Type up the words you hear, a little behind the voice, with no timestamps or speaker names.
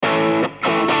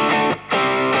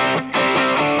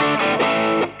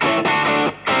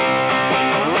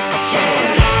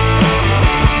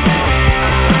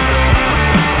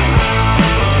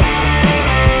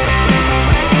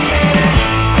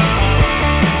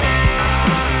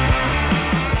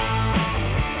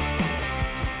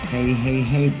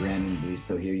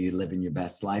Living Your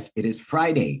Best Life. It is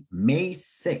Friday, May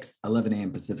 6th, 11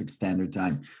 a.m. Pacific Standard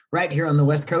Time, right here on the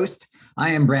West Coast. I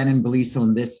am Brandon Beliso,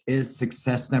 and this is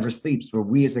Success Never Sleeps, where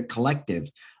we as a collective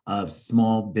of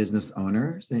small business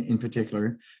owners, in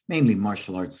particular, mainly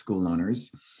martial arts school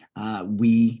owners,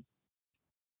 we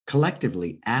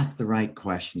collectively ask the right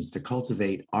questions to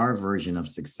cultivate our version of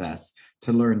success,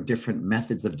 to learn different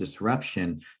methods of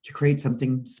disruption, to create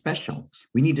something special.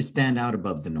 We need to stand out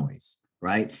above the noise,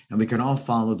 right? And we can all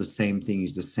follow the same thing,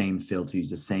 use the same filter, use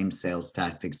the same sales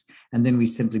tactics, and then we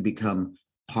simply become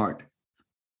part,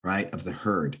 right, of the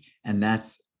herd. And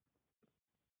that's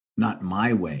not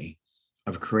my way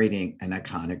of creating an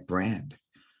iconic brand.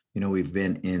 You know, we've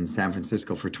been in San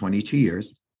Francisco for 22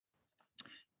 years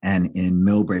and in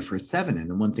Millbrae for 7. And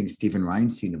the one thing Stephen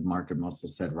Reinstein of Market Muscle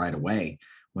said right away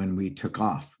when we took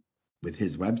off with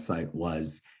his website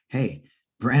was, hey,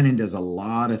 Brandon does a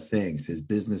lot of things. His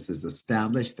business is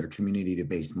established. Their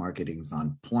community-based marketing is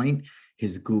on point.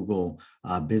 His Google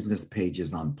business page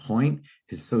is on point.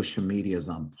 His social media is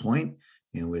on point,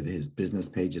 you know, with his business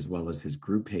page as well as his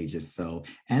group pages. So,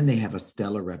 and they have a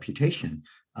stellar reputation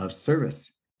of service,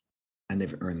 and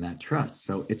they've earned that trust.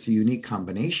 So it's a unique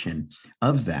combination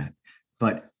of that.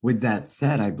 But with that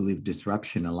said, I believe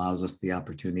disruption allows us the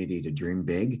opportunity to dream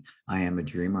big. I am a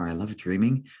dreamer. I love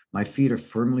dreaming. My feet are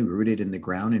firmly rooted in the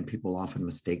ground, and people often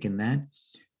mistaken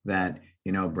that,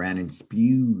 you know, Brandon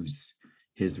spews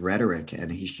his rhetoric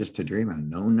and he's just a dreamer.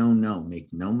 No, no, no. Make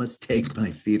no mistake.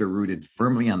 My feet are rooted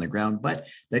firmly on the ground, but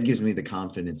that gives me the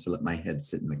confidence to let my head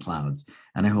sit in the clouds.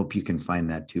 And I hope you can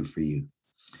find that too for you.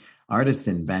 Artist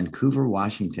in Vancouver,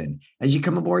 Washington. As you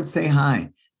come aboard, say hi.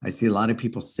 I see a lot of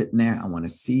people sitting there. I want to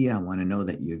see you. I want to know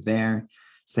that you're there.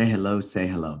 Say hello, say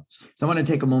hello. So I want to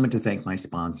take a moment to thank my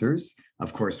sponsors.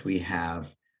 Of course, we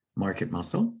have Market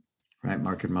Muscle, right?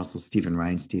 Market Muscle, Stephen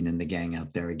Reinstein and the gang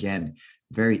out there. Again,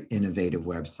 very innovative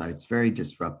websites, very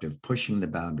disruptive, pushing the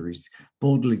boundaries,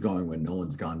 boldly going where no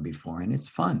one's gone before. And it's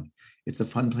fun. It's a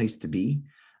fun place to be.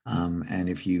 And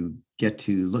if you get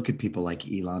to look at people like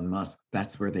Elon Musk,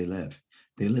 that's where they live.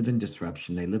 They live in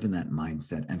disruption. They live in that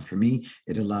mindset. And for me,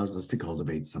 it allows us to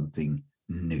cultivate something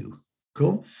new.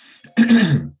 Cool.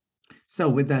 So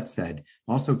with that said,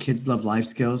 also Kids Love Life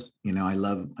Skills. You know, I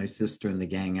love my sister and the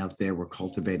gang out there. We're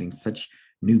cultivating such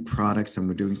new products and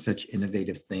we're doing such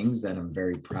innovative things that I'm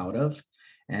very proud of.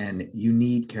 And you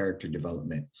need character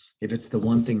development. If it's the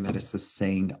one thing that has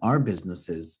sustained our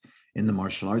businesses in the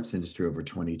martial arts industry over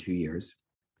 22 years,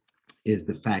 is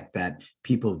the fact that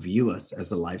people view us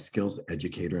as a life skills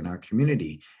educator in our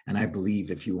community. And I believe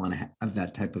if you want to have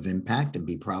that type of impact and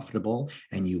be profitable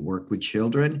and you work with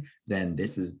children, then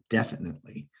this is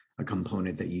definitely a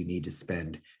component that you need to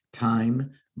spend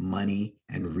time, money,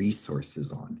 and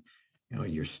resources on. You know,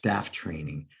 your staff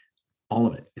training, all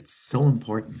of it. It's so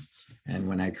important. And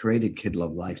when I created Kid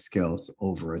Love Life Skills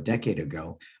over a decade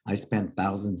ago, I spent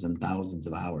thousands and thousands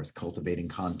of hours cultivating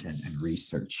content and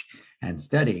research and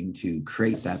studying to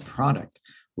create that product,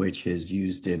 which is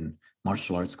used in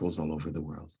martial arts schools all over the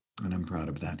world. And I'm proud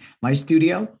of that. My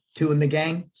studio, Two in the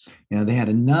Gang, you know, they had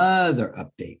another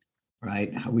update,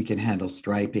 right? How we can handle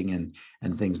striping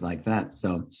and things like that.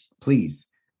 So please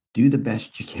do the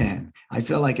best you can. I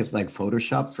feel like it's like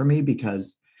Photoshop for me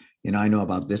because you know, I know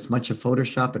about this much of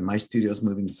Photoshop and my studio is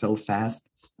moving so fast.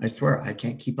 I swear I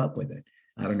can't keep up with it.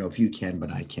 I don't know if you can,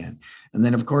 but I can. And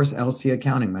then, of course, LC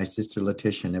Accounting, my sister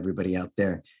Letitia and everybody out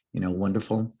there, you know,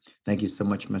 wonderful. Thank you so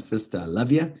much, my sister. I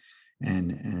love you.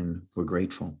 And we're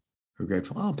grateful. We're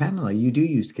grateful. Oh, Pamela, you do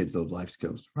use Kids Love Life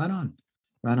Skills. Right on.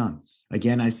 Right on.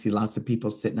 Again, I see lots of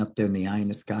people sitting up there in the eye in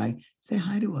the sky. Say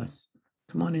hi to us.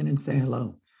 Come on in and say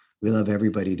hello. We love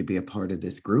everybody to be a part of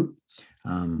this group.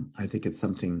 I think it's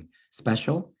something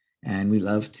special and we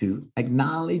love to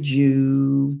acknowledge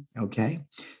you. Okay.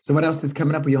 So what else is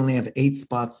coming up? We only have 8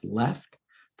 spots left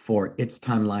for It's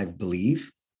Time Live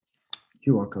Believe.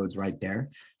 QR code's right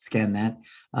there. Scan that.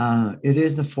 It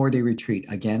is a 4-day retreat.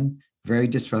 Again, very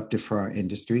disruptive for our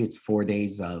industry. It's 4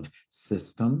 days of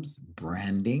systems,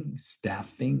 branding,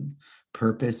 staffing,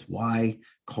 purpose, why,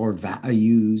 core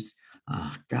values,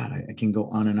 God, I can go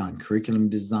on and on. Curriculum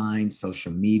design,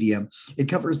 social media. It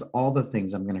covers all the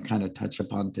things I'm going to kind of touch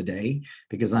upon today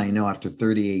because I know after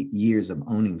 38 years of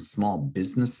owning small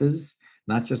businesses,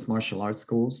 not just martial arts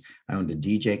schools, I owned a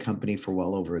DJ company for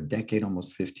well over a decade,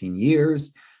 almost 15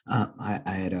 years. I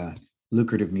had a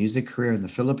lucrative music career in the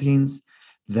Philippines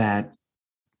that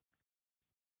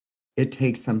it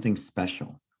takes something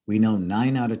special. We know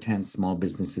 9 out of 10 small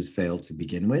businesses fail to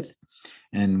begin with.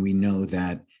 And we know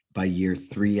that by year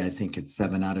 3, I think it's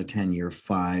 7 out of 10. Year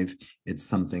 5, it's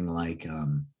something like,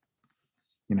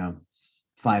 you know,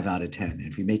 5 out of 10.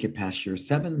 If you make it past year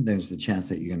 7, there's the chance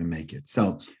that you're going to make it.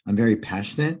 So I'm very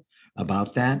passionate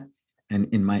about that.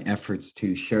 And in my efforts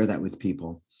to share that with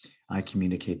people, I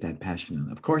communicate that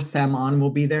passionately. Of course, Sam On will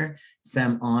be there.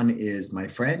 Sam On is my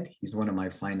friend. He's one of my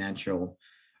financial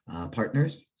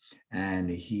partners, and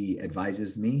he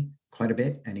advises me quite a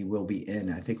bit. And he will be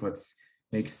in. I think what's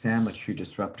makes Sam a true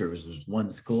disruptor is one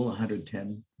school,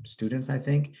 110 students. I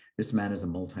think this man is a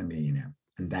multimillionaire,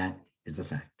 and that is a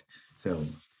fact. So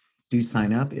do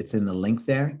sign up. It's in the link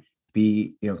there.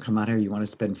 Come out here. You want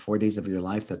to spend 4 days of your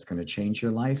life that's going to change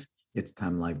your life. It's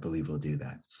time Life Believe will do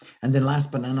that. And then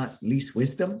last but not least,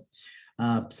 wisdom.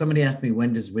 Somebody asked me,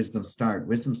 when does wisdom start?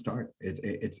 Wisdom start.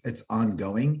 It's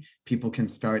ongoing. People can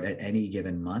start at any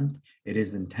given month. It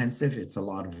is intensive. It's a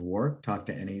lot of work. Talk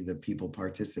to any of the people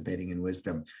participating in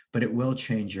wisdom, but it will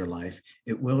change your life.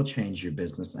 It will change your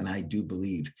business. And I do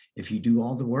believe if you do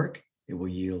all the work, it will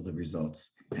yield the results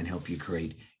and help you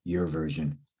create your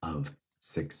version of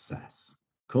success.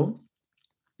 Cool.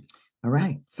 All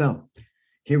right. So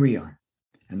here we are.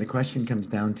 And the question comes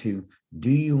down to, do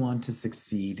you want to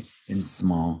succeed in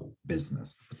small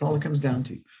business? That's all it comes down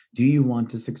to. Do you want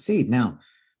to succeed? Now,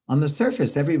 on the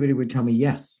surface, everybody would tell me,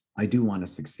 yes, I do want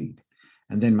to succeed.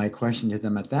 And then my question to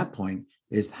them at that point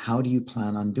is, how do you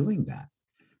plan on doing that?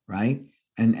 Right?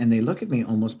 And they look at me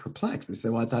almost perplexed. They say,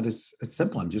 well, I thought it's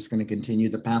simple. I'm just going to continue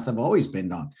the path I've always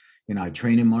been on. I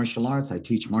train in martial arts. I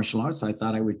teach martial arts. So I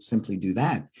thought I would simply do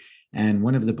that. And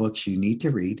one of the books you need to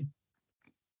read,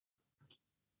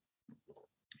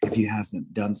 if you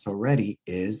haven't done so already,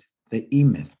 is The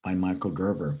E-Myth by Michael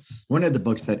Gerber. One of the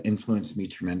books that influenced me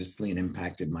tremendously and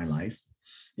impacted my life.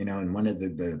 And one of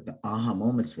the aha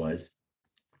moments was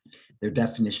their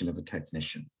definition of a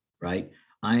technician, right?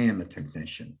 I am a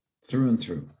technician through and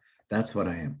through. That's what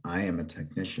I am. I am a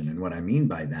technician. And what I mean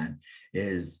by that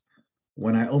is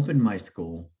when I opened my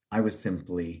school, I was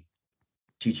simply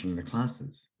teaching the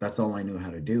classes. That's all I knew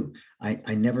how to do.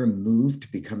 I never moved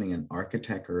to becoming an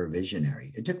architect or a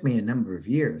visionary. It took me a number of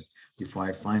years before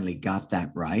I finally got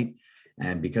that right.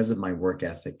 And because of my work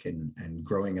ethic and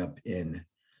growing up in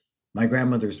my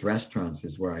grandmother's restaurants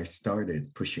is where I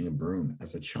started pushing a broom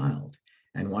as a child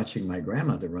and watching my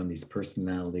grandmother run these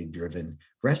personality driven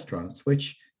restaurants,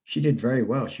 which she did very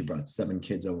well. She brought 7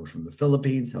 kids over from the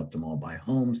Philippines, helped them all buy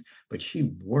homes, but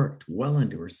she worked well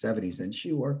into her 70s and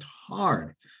she worked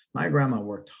hard. My grandma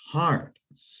worked hard,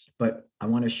 but I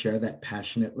want to share that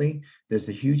passionately. There's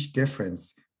a huge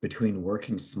difference between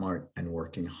working smart and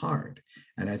working hard.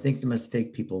 And I think the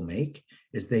mistake people make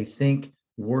is they think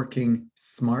working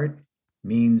smart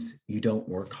means you don't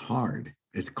work hard.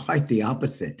 It's quite the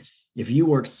opposite. If you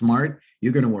work smart,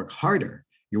 you're going to work harder.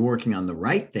 You're working on the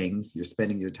right things. You're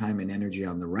spending your time and energy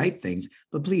on the right things.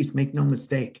 But please make no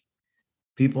mistake.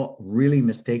 People really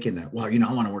mistaken that. Well,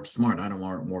 I want to work smart. I don't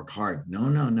want to work hard. No,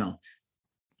 no, no.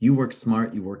 You work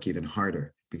smart, you work even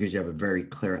harder because you have a very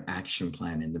clear action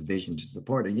plan and the vision to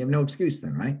support it. You have no excuse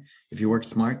then, right? If you work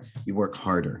smart, you work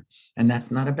harder. And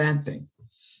that's not a bad thing.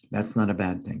 That's not a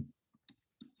bad thing.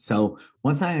 So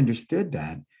once I understood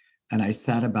that, and I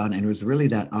sat about, and it was really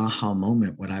that aha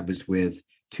moment when I was with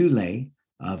Tule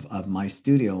of my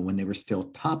studio when they were still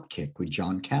Top Kick with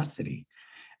John Cassidy.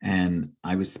 And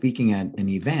I was speaking at an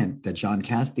event that John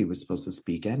Cassidy was supposed to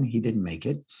speak at, and he didn't make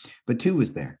it, but Tu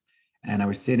was there. And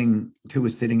Tu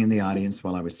was sitting in the audience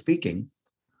while I was speaking.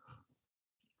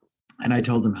 And I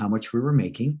told him how much we were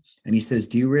making. And he says,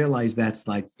 do you realize that's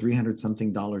like 300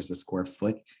 something dollars a square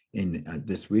foot in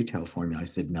this retail formula? I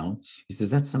said, no. He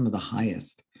says, that's some of the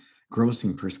highest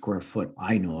grossing per square foot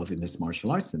I know of in this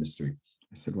martial arts industry.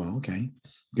 I said, well, okay,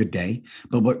 good day.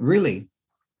 But what really,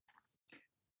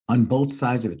 on both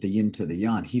sides of it, the yin to the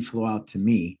yang, he flew out to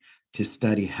me to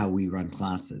study how we run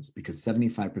classes because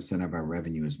 75% of our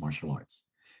revenue is martial arts.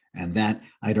 And that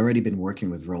I'd already been working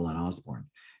with Roland Osborne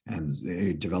and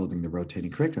developing the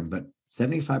rotating curriculum, but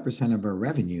 75% of our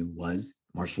revenue was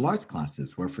martial arts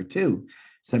classes, where for Tu,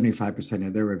 75%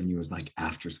 of their revenue was like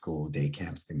after school, day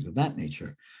camps, things of that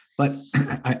nature. But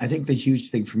I think the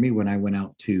huge thing for me when I went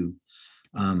out to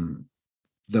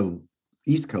the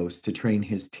East Coast to train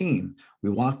his team,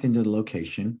 we walked into the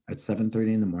location at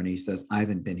 7:30 in the morning. He says, I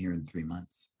haven't been here in 3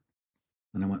 months.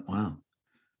 And I went, wow,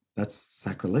 that's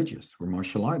sacrilegious. We're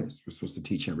martial artists. We're supposed to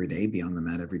teach every day, be on the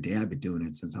mat every day. I've been doing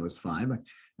it since I was 5.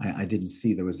 I didn't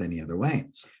see there was any other way.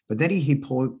 But then he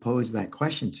posed that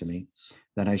question to me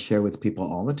that I share with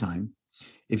people all the time.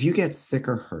 If you get sick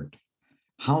or hurt,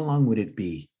 how long would it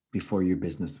be before your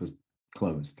business was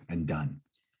closed and done?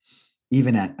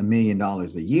 Even at $1 million a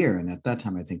year, and at that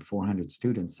time, I think 400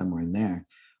 students, somewhere in there,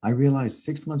 I realized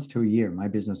 6 months to a year, my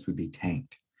business would be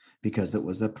tanked because it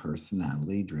was a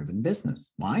personality driven business.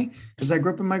 Why? Because I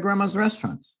grew up in my grandma's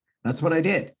restaurants. That's what I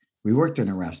did. We worked in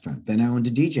a restaurant. Then I owned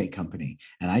a DJ company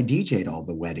and I DJ'd all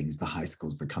the weddings, the high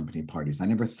schools, the company parties. I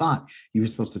never thought you were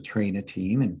supposed to train a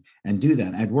team and do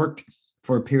that. I'd worked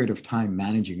for a period of time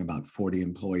managing about 40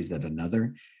 employees at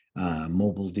another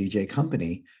mobile DJ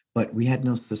company, but we had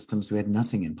no systems. We had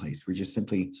nothing in place. We are just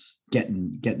simply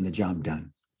getting the job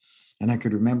done. And I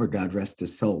could remember, God rest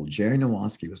his soul, Jerry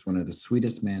Nowosky was one of the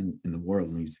sweetest men in the world,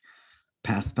 and he's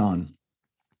passed on.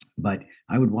 But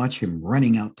I would watch him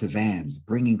running out to vans,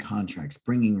 bringing contracts,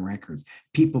 bringing records,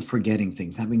 people forgetting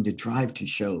things, having to drive to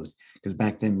shows, because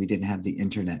back then we didn't have the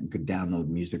internet and could download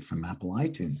music from Apple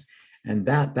iTunes. And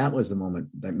that was the moment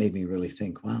that made me really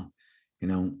think, wow,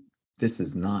 this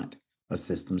is not a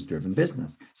systems driven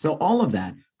business. So all of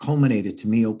that culminated to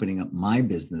me opening up my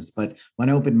business. But when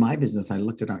I opened my business, I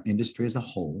looked at our industry as a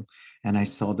whole, and I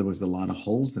saw there was a lot of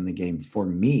holes in the game for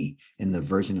me in the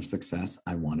version of success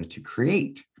I wanted to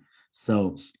create.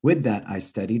 So with that, I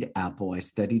studied Apple, I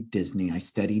studied Disney, I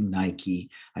studied Nike,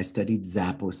 I studied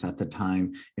Zappos at the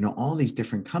time, all these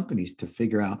different companies to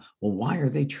figure out, well, why are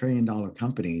they trillion-dollar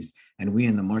companies and we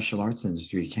in the martial arts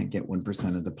industry can't get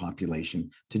 1% of the population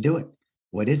to do it?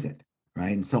 What is it,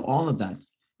 right? And so all of that's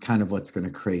kind of what's going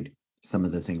to create some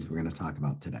of the things we're going to talk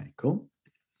about today. Cool?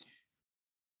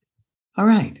 All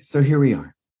right, so here we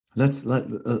are.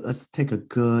 Let's take a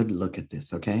good look at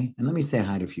this, okay? And let me say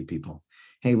hi to a few people.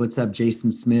 Hey, what's up,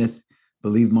 Jason Smith,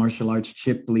 Believe Martial Arts,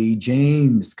 Chip Lee,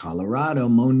 James, Colorado,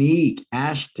 Monique,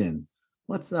 Ashton.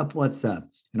 What's up? What's up?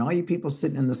 And all you people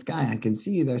sitting in the sky, I can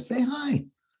see you there. Say hi.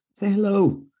 Say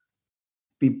hello.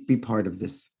 Be part of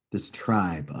this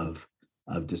tribe of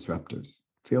disruptors.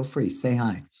 Feel free. Say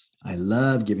hi. I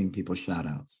love giving people shout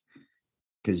outs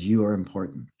because you are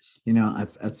important.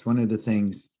 That's one of the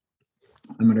things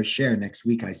I'm going to share next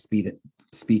week. I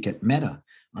speak at Meta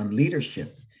on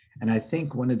leadership. And I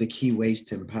think one of the key ways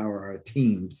to empower our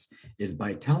teams is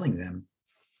by telling them,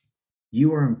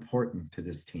 you are important to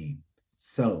this team.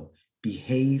 So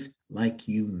behave like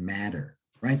you matter.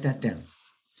 Write that down.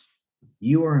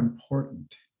 You are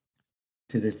important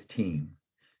to this team.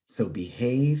 So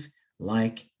behave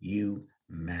like you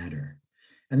matter.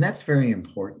 And that's very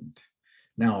important.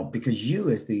 Now, because you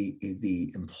as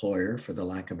the employer, for the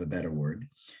lack of a better word,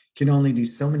 can only do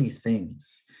so many things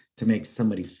to make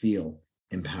somebody feel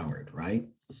empowered, right?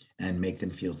 And make them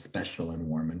feel special and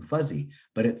warm and fuzzy.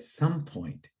 But at some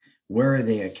point, where are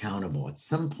they accountable? At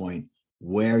some point,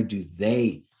 where do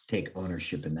they take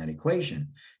ownership in that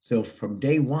equation? So from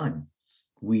day one,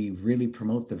 we really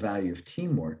promote the value of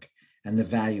teamwork and the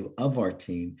value of our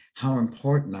team, how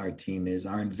important our team is,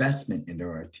 our investment into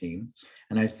our team.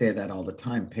 And I say that all the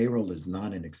time. Payroll is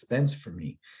not an expense for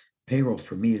me. Payroll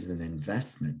for me is an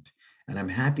investment. And I'm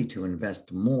happy to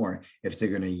invest more if they're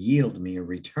going to yield me a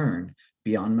return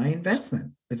beyond my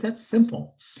investment. It's that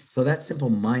simple. So that simple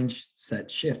mindset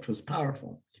shift was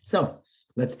powerful. So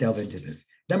let's delve into this.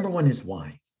 Number one is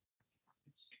why.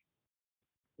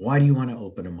 Why do you want to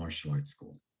open a martial arts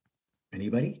school?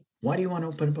 Anybody? Why do you want to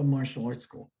open up a martial arts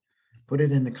school? Put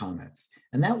it in the comments.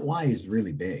 And that why is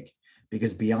really big,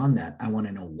 because beyond that, I want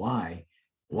to know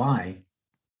why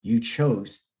you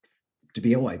chose to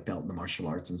be a white belt in the martial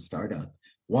arts and start up.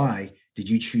 Why did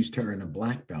you choose to earn a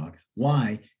black belt?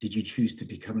 Why did you choose to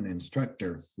become an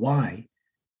instructor? Why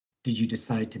did you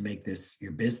decide to make this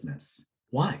your business?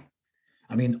 Why?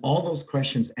 I mean, all those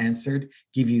questions answered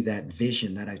give you that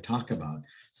vision that I talk about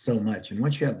so much. And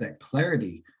once you have that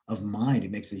clarity of mind,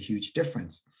 it makes a huge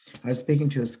difference. I was speaking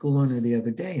to a school owner the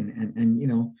other day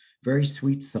and very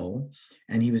sweet soul.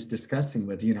 And he was discussing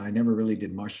with, I never really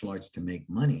did martial arts to make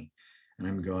money. And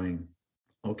I'm going,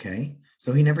 okay.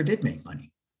 So he never did make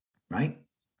money, right?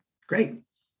 Great.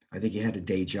 I think he had a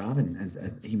day job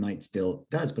and he might still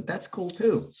does, but that's cool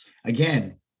too.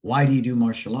 Again, why do you do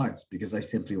martial arts? Because I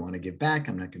simply want to give back.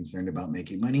 I'm not concerned about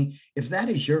making money. If that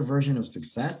is your version of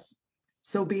success,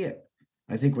 so be it.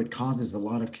 I think what causes a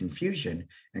lot of confusion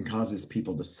and causes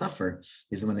people to suffer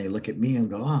is when they look at me and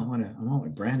go, oh, I want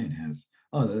what Brandon has.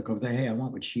 Oh, they look over there, hey, I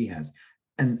want what she has.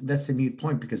 And that's the mute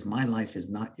point, because my life is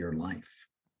not your life,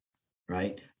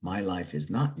 right? My life is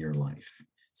not your life.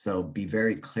 So be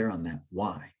very clear on that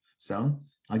why. So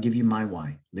I'll give you my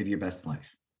why. Live your best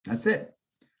life. That's it.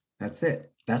 That's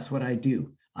it. That's what I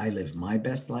do. I live my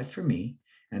best life for me.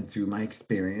 And through my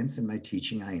experience and my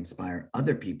teaching, I inspire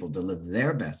other people to live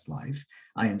their best life.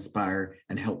 I inspire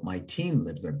and help my team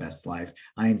live their best life.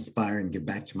 I inspire and give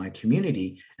back to my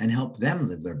community and help them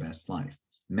live their best life.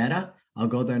 Meta, I'll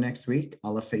go there next week.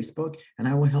 I'll have Facebook and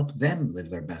I will help them live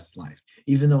their best life.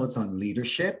 Even though it's on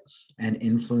leadership and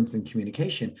influence and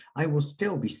communication, I will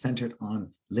still be centered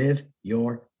on live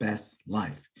your best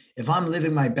life. If I'm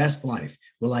living my best life,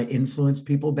 will I influence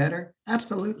people better?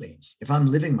 Absolutely. If I'm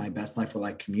living my best life, will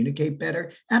I communicate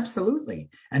better? Absolutely.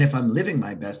 And if I'm living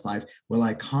my best life, will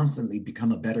I constantly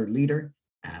become a better leader?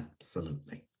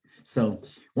 Absolutely. So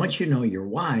once you know your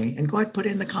why, and go ahead and put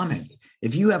it in the comments.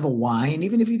 If you have a why, and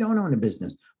even if you don't own a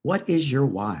business, what is your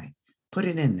why? Put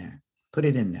it in there. Put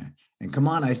it in there. And come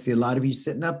on, I see a lot of you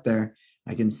sitting up there.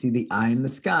 I can see the eye in the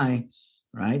sky,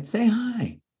 right? Say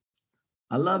hi.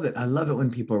 I love it. I love it when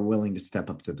people are willing to step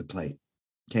up to the plate.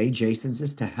 Okay, Jason's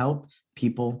is to help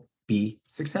people be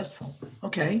successful.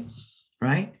 Okay,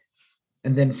 right?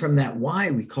 And then from that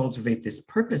why, we cultivate this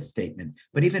purpose statement,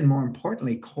 but even more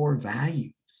importantly, core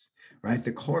values, right?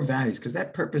 The core values, because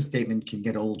that purpose statement can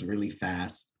get old really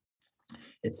fast.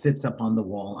 It sits up on the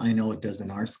wall. I know it does in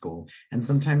our school. And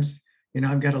sometimes,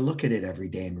 I've got to look at it every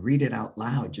day and read it out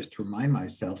loud just to remind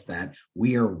myself that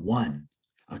we are one,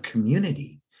 a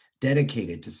community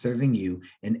dedicated to serving you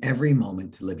in every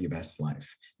moment to live your best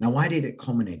life. Now, why did it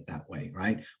culminate that way,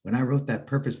 right? When I wrote that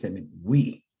purpose statement,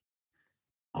 we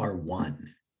are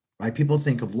one, right? People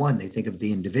think of one, they think of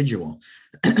the individual,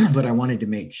 but I wanted to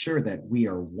make sure that we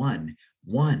are one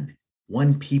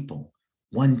people,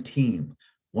 one team,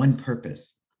 one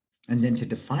purpose. And then to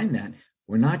define that,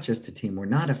 we're not just a team, we're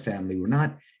not a family, we're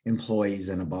not employees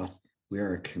and a boss, we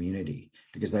are a community.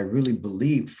 Because I really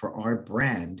believe for our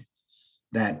brand,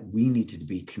 that we need to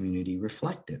be community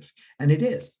reflective. And it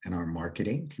is in our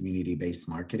marketing, community-based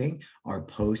marketing. Our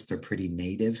posts are pretty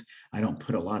native. I don't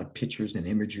put a lot of pictures and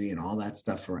imagery and all that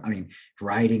stuff,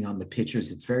 writing on the pictures.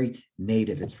 It's very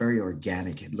native. It's very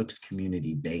organic. It looks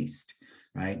community-based,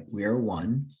 right? We are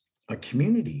one, a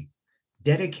community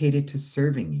dedicated to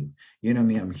serving you. You know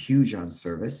me, I'm huge on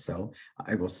service. So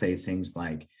I will say things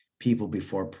like people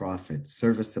before profit,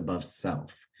 service above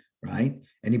self, right?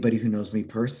 Anybody who knows me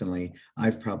personally,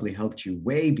 I've probably helped you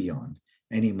way beyond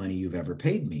any money you've ever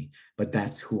paid me. But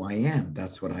that's who I am.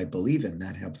 That's what I believe in.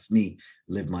 That helps me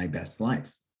live my best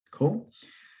life. Cool.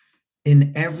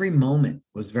 In every moment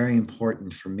was very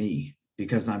important for me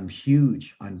because I'm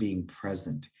huge on being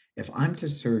present. If I'm to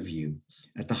serve you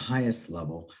at the highest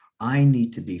level, I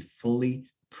need to be fully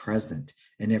present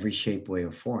in every shape, way,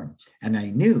 or form. And I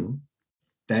knew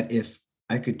that if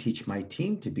I could teach my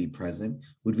team to be present,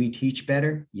 would we teach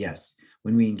better? Yes.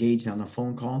 When we engage on a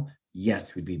phone call,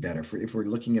 yes, would be better. If we're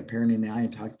looking at parent in the eye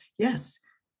and talk, yes,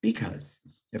 because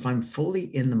if I'm fully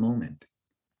in the moment,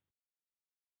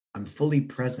 I'm fully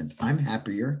present, I'm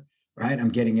happier, right? I'm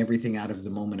getting everything out of the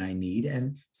moment I need.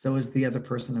 And so is the other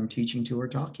person I'm teaching to or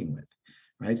talking with,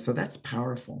 right? So that's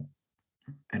powerful.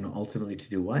 And ultimately to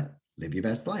do what? Live your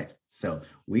best life. So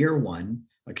we are one,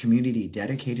 a community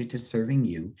dedicated to serving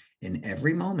you in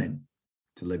every moment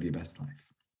to live your best life.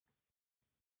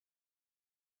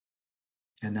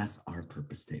 And that's our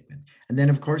purpose statement. And then,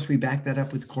 of course, we back that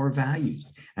up with core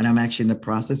values. And I'm actually in the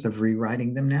process of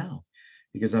rewriting them now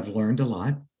because I've learned a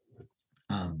lot.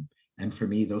 And for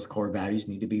me, those core values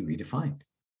need to be redefined.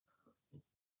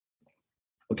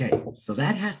 Okay, so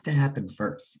that has to happen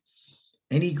first.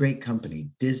 Any great company,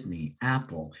 Disney,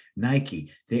 Apple,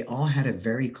 Nike, they all had a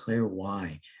very clear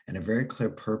why and a very clear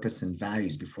purpose and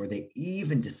values before they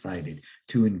even decided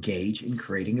to engage in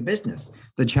creating a business.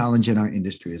 The challenge in our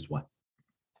industry is what?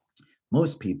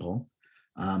 Most people,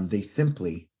 they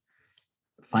simply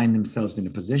find themselves in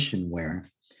a position where,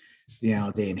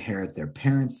 they inherit their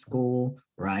parents' school,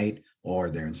 right? Or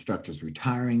their instructor's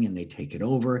retiring and they take it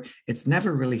over. It's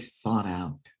never really thought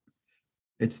out.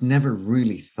 It's never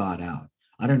really thought out.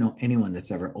 I don't know anyone that's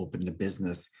ever opened a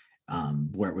business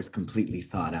where it was completely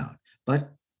thought out.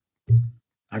 But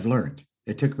I've learned.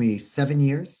 It took me 7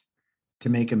 years to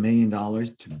make $1 million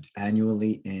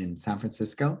annually in San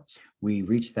Francisco. We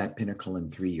reached that pinnacle in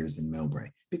 3 years in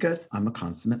Millbrae because I'm a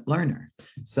consummate learner.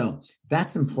 So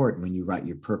that's important when you write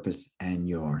your purpose and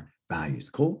your values.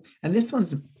 Cool. And this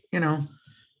one's, you know,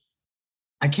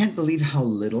 I can't believe how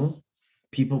little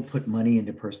people put money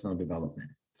into personal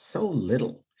development. So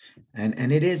little.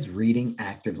 And it is reading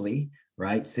actively,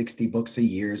 right? 60 books a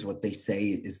year is what they say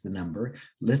is the number.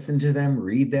 Listen to them,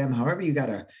 read them, however you got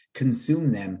to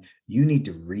consume them, you need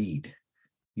to read.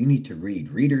 You need to read.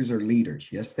 Readers are leaders.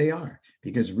 Yes, they are,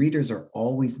 because readers are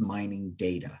always mining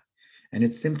data. And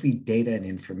it's simply data and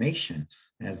information.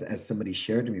 As somebody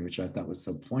shared to me, which I thought was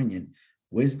so poignant,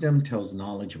 wisdom tells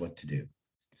knowledge what to do.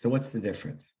 So what's the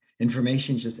difference?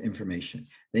 Information is just information.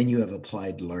 Then you have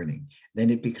applied learning.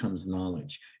 Then it becomes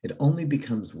knowledge. It only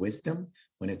becomes wisdom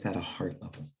when it's at a heart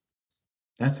level.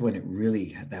 That's when it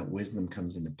really, that wisdom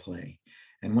comes into play.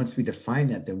 And once we define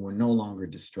that, then we're no longer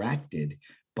distracted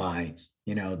by,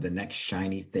 the next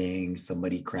shiny thing,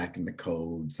 somebody cracking the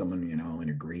code, someone, in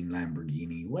a green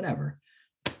Lamborghini, whatever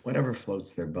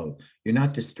floats their boat. You're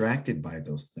not distracted by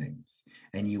those things.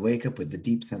 And you wake up with a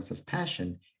deep sense of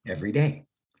passion every day.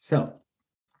 So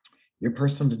your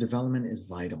personal development is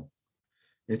vital.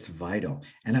 It's vital.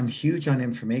 And I'm huge on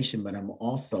information, but I'm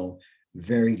also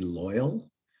very loyal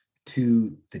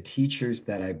to the teachers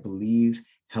that I believe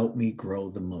help me grow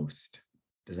the most.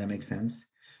 Does that make sense?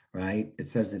 Right? It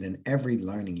says that in every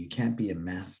learning, you can't be a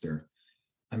master.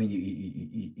 I mean,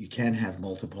 you can't have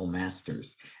multiple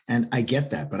masters. And I get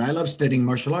that, but I love studying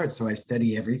martial arts. So I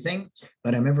study everything,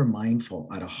 but I'm ever mindful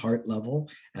at a heart level,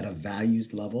 at a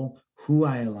values level, who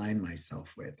I align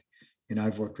myself with.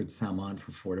 I've worked with Salman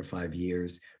for 4 to 5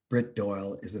 years. Britt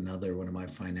Doyle is another one of my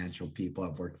financial people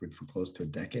I've worked with for close to a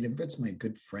decade. And Britt's my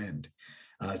good friend.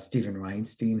 Stephen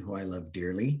Reinstein, who I love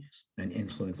dearly, and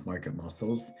Influence Market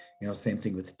Muscles. Same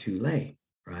thing with Tule,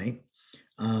 right?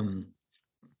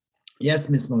 Yes,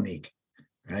 Miss Monique,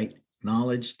 right?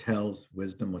 Knowledge tells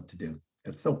wisdom what to do.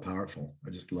 That's so powerful.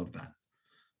 I just love that.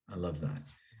 I love that.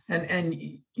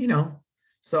 And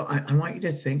so I want you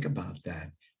to think about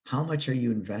that. How much are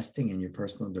you investing in your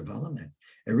personal development?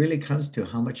 It really comes to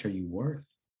how much are you worth?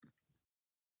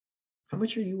 How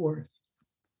much are you worth?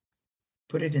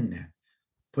 Put it in there.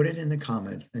 Put it in the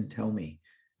comments and tell me,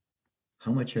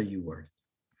 how much are you worth?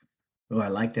 Oh, I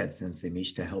like that, Sensei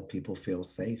Mish, to help people feel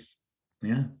safe.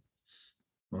 Yeah.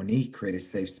 Monique, create a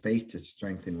safe space to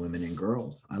strengthen women and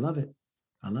girls. I love it.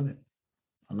 I love it.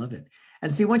 I love it.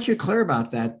 And see, once you're clear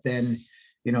about that, then,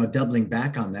 doubling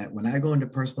back on that, when I go into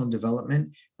personal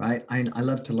development, right, I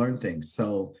love to learn things.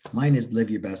 So mine is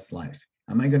live your best life.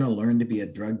 Am I going to learn to be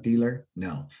a drug dealer?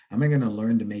 No. Am I going to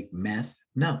learn to make meth?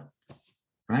 No.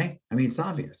 Right? I mean, it's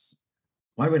obvious.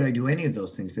 Why would I do any of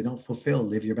those things? They don't fulfill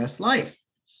live your best life.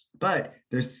 But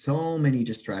there's so many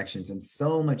distractions and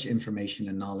so much information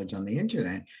and knowledge on the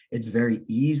internet. It's very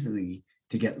easily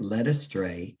to get led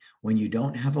astray when you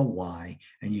don't have a why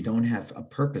and you don't have a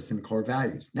purpose and core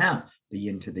values. Now, the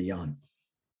yin to the yang.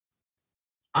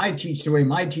 I teach the way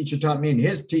my teacher taught me and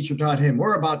his teacher taught him.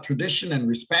 We're about tradition and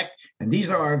respect, and these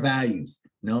are our values.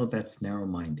 No, that's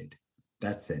narrow-minded.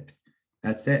 That's it.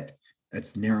 That's it.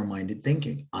 That's narrow-minded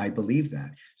thinking. I believe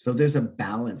that. So there's a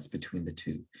balance between the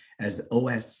two. As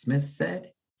O.S. Smith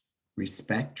said,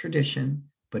 respect tradition,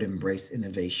 but embrace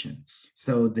innovation.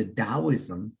 So the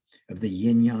Taoism of the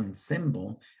yin-yang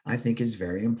symbol, I think, is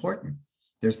very important.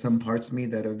 There's some parts of me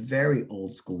that are very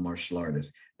old school martial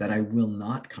artists that I will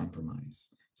not compromise,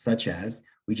 such as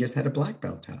we just had a black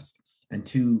belt test, and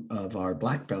two of our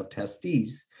black belt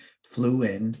testees flew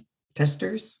in.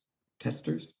 Testies.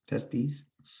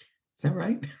 Is that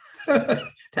right?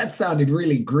 That sounded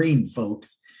really green,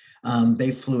 folks.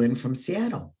 They flew in from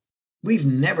Seattle. We've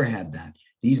never had that.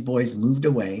 These boys moved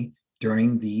away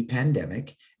during the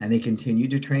pandemic and they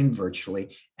continued to train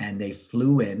virtually, and they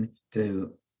flew in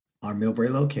to our Millbrae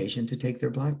location to take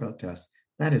their black belt test.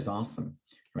 That is awesome,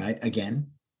 right? Again,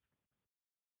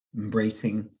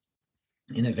 embracing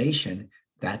innovation.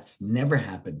 That's never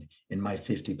happened in my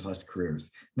 50 plus careers.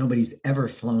 Nobody's ever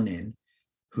flown in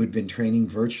who had been training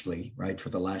virtually, right, for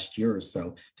the last year or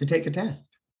so to take a test.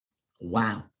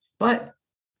 Wow. But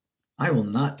I will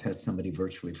not test somebody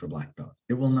virtually for black belt.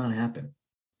 It will not happen.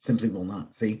 Simply will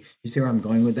not. See, you see where I'm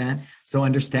going with that? So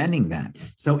understanding that.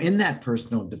 So in that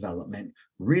personal development,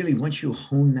 really, once you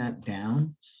hone that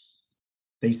down,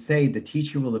 they say the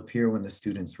teacher will appear when the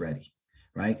student's ready,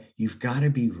 right? You've got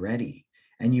to be ready.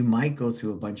 And you might go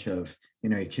through a bunch of,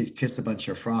 you kiss a bunch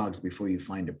of frogs before you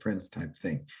find a prince type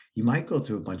thing. You might go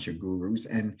through a bunch of gurus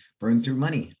and burn through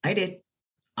money. I did.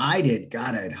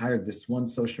 God, I'd hired this one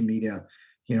social media,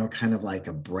 kind of like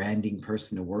a branding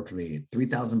person to work with me,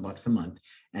 $3,000 a month.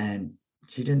 And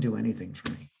she didn't do anything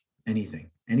for me.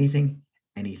 Anything.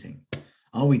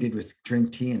 All we did was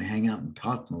drink tea and hang out and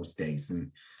talk most days.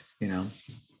 And,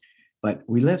 but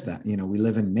we live that, we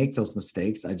live and make those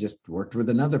mistakes. I just worked with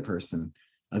another person,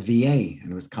 a VA,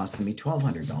 and it was costing me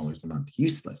 $1,200 a month.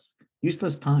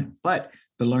 Useless time, but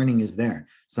the learning is there.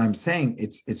 So I'm saying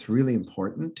it's really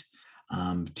important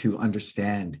to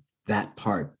understand that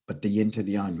part, but the yin to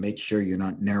the yang, make sure you're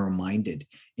not narrow-minded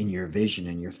in your vision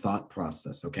and your thought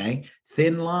process, okay?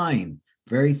 Thin line,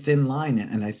 very thin line.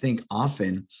 And I think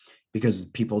often because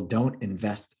people don't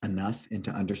invest enough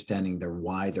into understanding their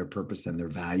why, their purpose, and their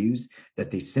values,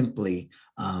 that they simply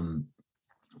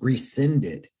rescind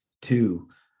it to,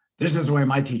 this is the way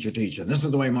my teacher teaches, this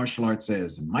is the way martial arts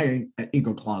is, my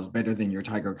Eagle Claw is better than your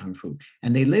Tiger Kung Fu.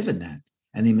 And they live in that,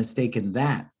 and they mistaken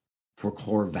that for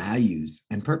core values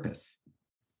and purpose.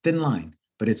 Thin line.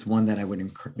 but it's one that I would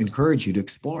encourage you to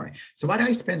explore. So why do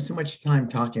I spend so much time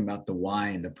talking about the why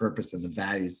and the purpose and the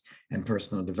values and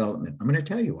personal development? I'm going to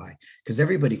tell you why, because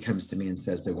everybody comes to me and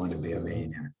says they want to be a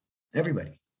millionaire.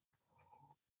 Everybody.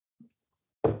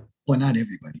 Well, not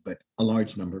everybody, but a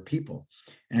large number of people.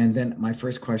 And then my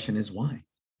first question is why?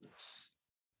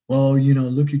 Well,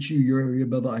 look at you, you're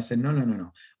blah, blah. I said, no, no, no,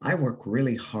 no. I work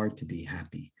really hard to be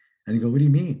happy. And they go, what do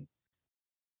you mean?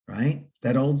 Right?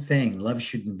 That old saying, love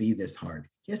shouldn't be this hard.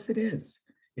 Yes, it is.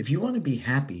 If you want to be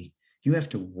happy, you have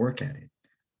to work at it,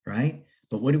 right?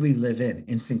 But what do we live in?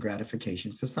 Instant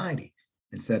gratification society.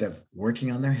 Instead of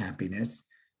working on their happiness,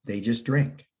 they just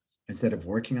drink. Instead of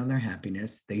working on their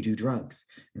happiness, they do drugs.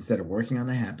 Instead of working on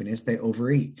their happiness, they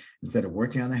overeat. Instead of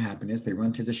working on their happiness, they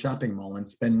run to the shopping mall and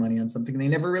spend money on something they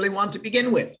never really want to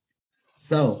begin with.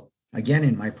 So again,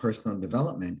 in my personal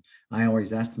development, I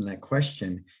always ask them that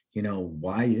question,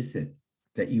 why is it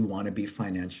that you want to be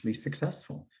financially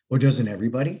successful? Well, doesn't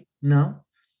everybody? No,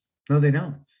 they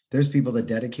don't. There's people that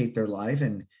dedicate their life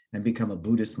and become a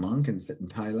Buddhist monk and sit in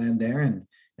Thailand there and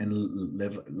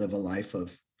live a life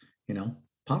of,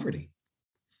 poverty.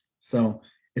 So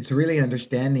it's really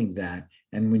understanding that.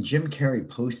 And when Jim Carrey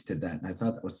posted that, and I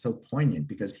thought that was so poignant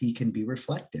because he can be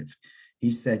reflective.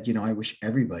 He said, I wish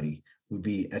everybody would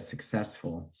be as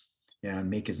successful, and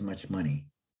make as much money,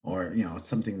 or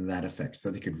something to that effect,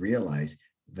 so they could realize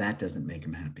that doesn't make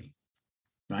him happy,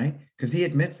 right? Because he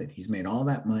admits it. He's made all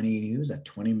that money. He was at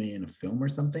 20 million a film or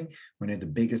something, one of the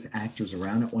biggest actors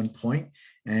around at one point,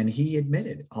 and he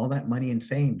admitted all that money and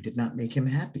fame did not make him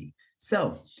happy.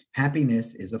 So happiness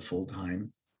is a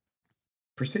full-time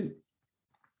pursuit.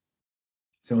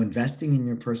 So investing in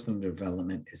your personal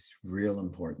development is real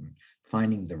important.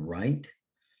 Finding the right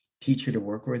teacher to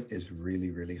work with is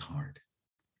really, really hard.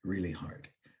 Really hard.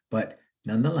 But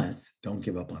nonetheless, don't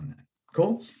give up on that.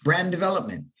 Cool. Brand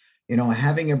development.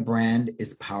 Having a brand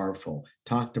is powerful.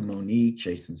 Talk to Monique,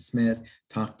 Jason Smith,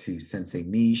 talk to Sensei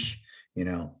Mish.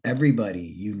 Everybody,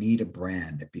 you need a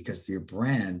brand, because your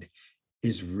brand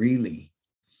is really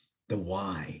the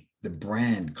why. The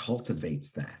brand cultivates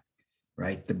that,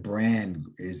 right? The brand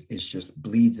is just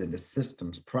bleeds into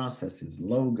systems, processes,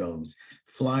 logos,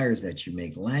 flyers that you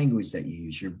make, language that you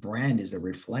use. Your brand is a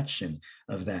reflection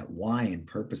of that why and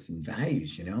purpose and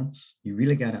values. You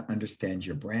really got to understand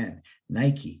your brand.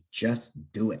 Nike, just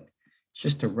do it. It's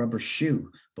just a rubber shoe.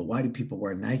 But why do people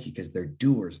wear Nike? Because they're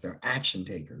doers, they're action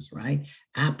takers, right?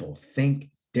 Apple,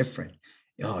 think different.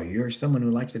 Oh, you're someone who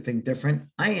likes to think different?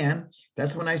 I am.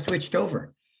 That's when I switched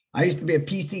over. I used to be a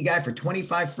PC guy for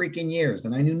 25 freaking years,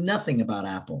 and I knew nothing about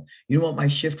Apple. You know what my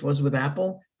shift was with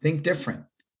Apple? Think different.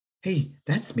 Hey,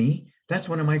 that's me. That's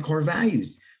one of my core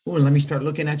values. Oh, let me start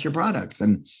looking at your products.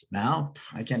 And now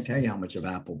I can't tell you how much of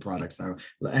Apple products are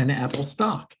and Apple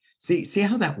stock. See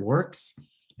how that works?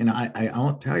 I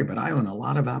won't tell you, but I own a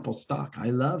lot of Apple stock. I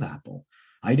love Apple.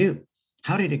 I do.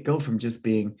 How did it go from just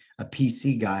being a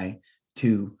PC guy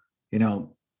to,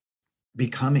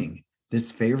 becoming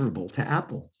this favorable to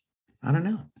Apple? I don't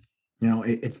know.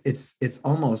 It's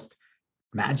almost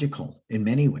magical in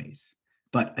many ways.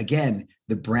 But again,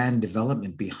 the brand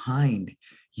development behind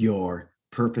your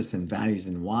purpose and values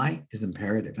and why is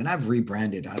imperative. And I've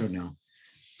rebranded, I don't know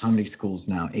how many schools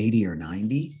now, 80 or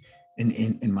 90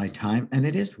 in my time. And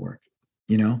it is work,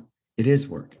 it is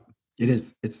work.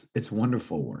 It's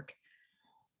wonderful work.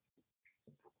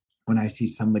 When I see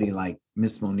somebody like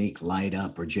Miss Monique light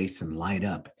up or Jason light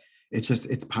up,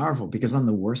 it's powerful, because on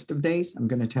the worst of days, I'm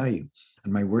going to tell you,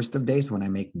 on my worst of days, when I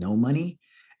make no money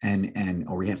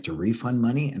or we have to refund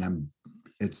money and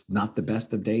it's not the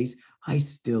best of days, I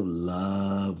still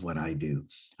love what I do.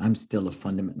 I'm still a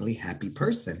fundamentally happy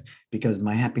person, because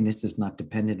my happiness is not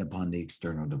dependent upon the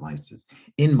external devices.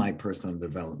 In my personal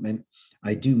development,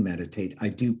 I do meditate, I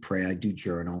do pray, I do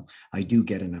journal, I do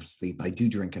get enough sleep, I do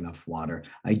drink enough water,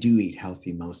 I do eat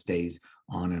healthy most days,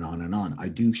 on and on and on. I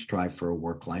do strive for a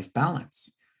work-life balance,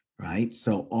 right?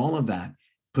 So all of that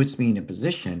puts me in a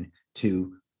position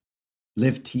to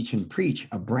live, teach, and preach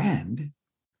a brand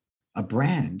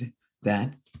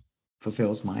that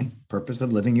fulfills my purpose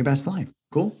of living your best life.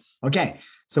 Cool. Okay.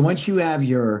 So once you have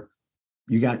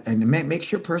and make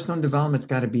sure personal development's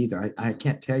got to be there. I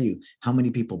can't tell you how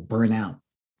many people burn out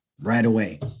right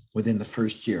away within the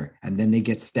first year, and then they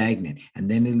get stagnant, and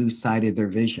then they lose sight of their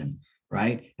vision,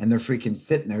 right? And they're freaking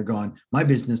sitting there going, my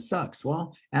business sucks.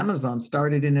 Well, Amazon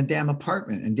started in a damn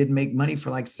apartment and didn't make money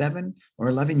for like 7 or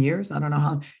 11 years. I don't know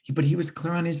how, but he was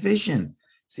clear on his vision.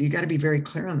 So you got to be very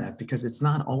clear on that, because it's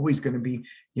not always going to be,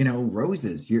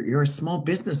 roses. You're a small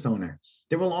business owner.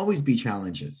 There will always be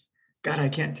challenges. God, I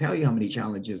can't tell you how many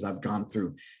challenges I've gone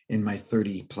through in my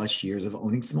 30 plus years of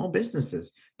owning small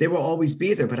businesses. They will always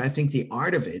be there, but I think the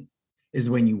art of it is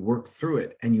when you work through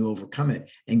it and you overcome it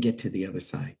and get to the other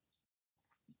side.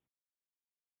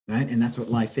 Right? And that's what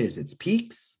life is. It's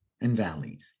peaks and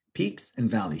valleys. Peaks and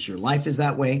valleys. Your life is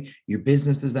that way. Your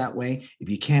business is that way. If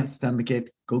you can't stomach it,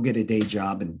 go get a day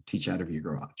job and teach out of your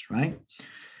garage, right?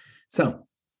 So,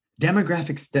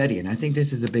 demographic study, and I think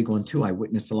this is a big one too. I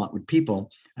witness a lot with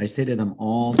people. I say to them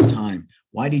all the time,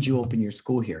 why did you open your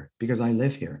school here? Because I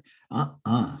live here. If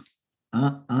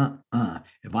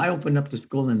I opened up the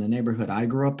school in the neighborhood I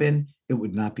grew up in, it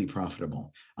would not be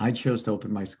profitable. I chose to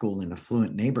open my school in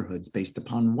affluent neighborhoods based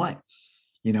upon what?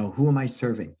 Who am I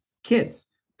serving? Kids.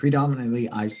 Predominantly,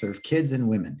 I serve kids and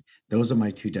women. Those are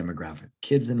my two demographics: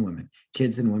 kids and women,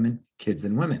 kids and women, kids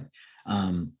and women.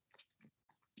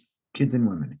 Kids and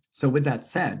women. So with that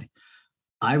said,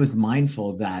 I was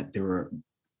mindful that there were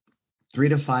 3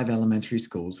 to 5 elementary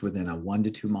schools within a 1 to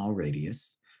 2 mile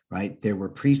radius, right? There were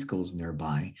preschools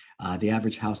nearby. The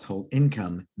average household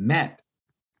income met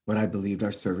what I believed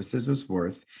our services was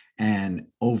worth. And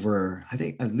over, I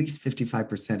think at least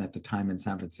 55% at the time in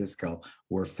San Francisco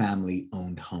were family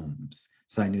owned homes.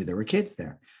 So I knew there were kids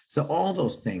there. So all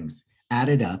those things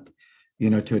added up, to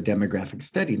a demographic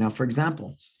study. Now, for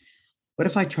example, what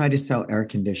if I try to sell air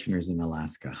conditioners in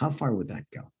Alaska? How far would that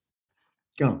go?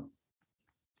 Go.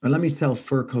 Or let me sell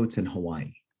fur coats in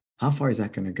Hawaii. How far is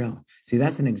that going to go? See,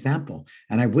 that's an example.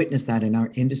 And I witness that in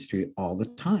our industry all the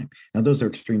time. Now, those are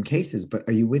extreme cases, but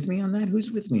are you with me on that?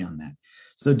 Who's with me on that?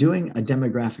 So, doing a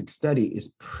demographic study is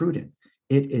prudent.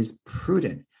 It is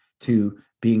prudent to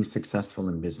being successful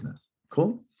in business.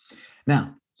 Cool?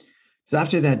 Now, so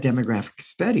after that demographic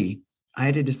study, I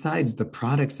had to decide the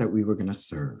products that we were going to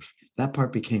serve. That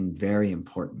part became very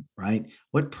important, right?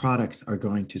 What products are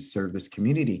going to serve this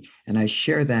community? And I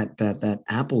share that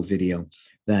Apple video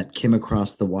that came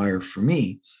across the wire for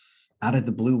me out of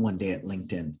the blue one day at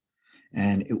LinkedIn.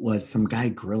 And it was some guy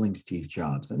grilling Steve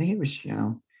Jobs. And he was, I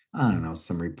don't know,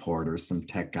 some reporter, some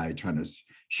tech guy trying to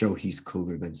show he's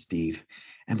cooler than Steve.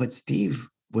 But Steve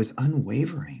was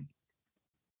unwavering.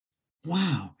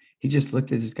 Wow. He just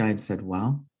looked at this guy and said,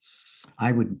 well,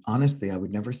 I would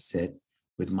never sit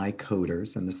with my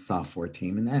coders and the software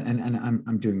team, and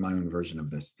I'm doing my own version of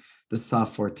this, the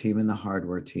software team and the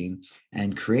hardware team,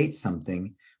 and create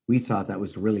something we thought that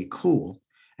was really cool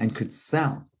and could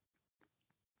sell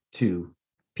to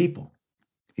people.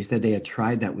 He said they had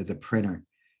tried that with a printer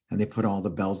and they put all the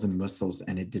bells and whistles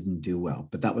and it didn't do well.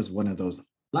 But that was one of those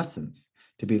lessons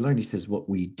to be learned. He says, what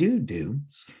we do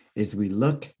is we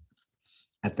look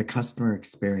at the customer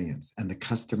experience and the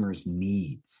customer's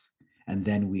needs, and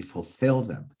then we fulfill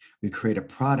them. We create a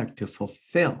product to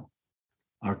fulfill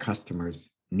our customers'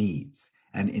 needs.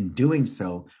 And in doing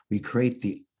so, we create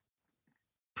the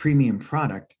premium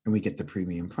product and we get the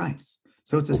premium price.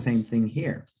 So it's the same thing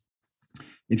here.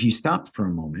 If you stopped for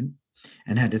a moment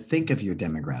and had to think of your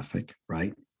demographic,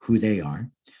 right? Who they are,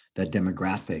 that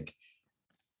demographic,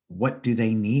 what do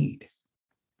they need?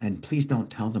 And please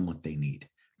don't tell them what they need.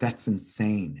 That's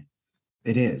insane.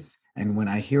 It is. And when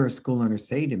I hear a school owner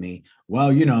say to me,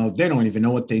 well, they don't even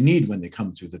know what they need when they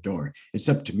come through the door. It's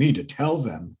up to me to tell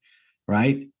them,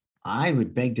 right? I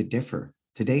would beg to differ.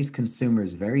 Today's consumer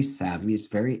is very savvy, is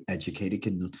very educated,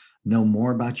 can know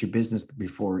more about your business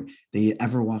before they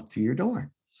ever walk through your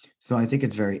door. So I think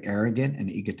it's very arrogant and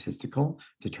egotistical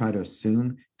to try to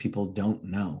assume people don't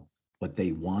know what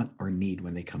they want or need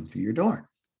when they come through your door.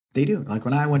 They do. Like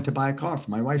when I went to buy a car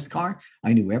for my wife's car,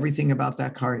 I knew everything about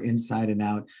that car inside and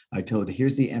out. I told her,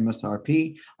 here's the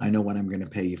MSRP. I know what I'm going to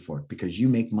pay you for it because you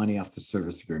make money off the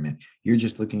service agreement. You're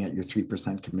just looking at your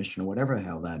 3% commission or whatever the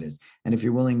hell that is. And if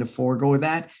you're willing to forego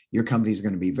that, your company is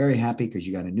going to be very happy because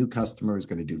you got a new customer who's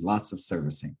going to do lots of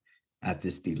servicing at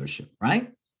this dealership,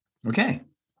 right? Okay.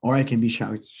 Or I can be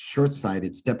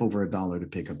short-sighted, step over $1 to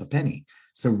pick up a penny.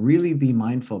 So really be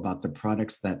mindful about the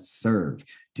products that serve.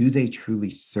 Do they truly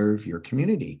serve your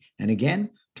community? And again,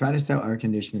 try to sell air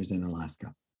conditioners in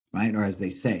Alaska, right? Or as they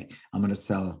say, I'm going to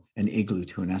sell an igloo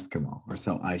to an Eskimo or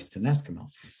sell ice to an Eskimo.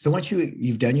 So once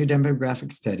you've done your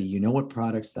demographic study, you know what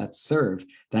products that serve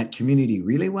that community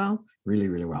really well, really,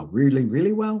 really well, really,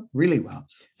 really well, really well.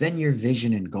 Then your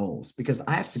vision and goals, because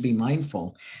I have to be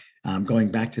mindful, going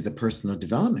back to the personal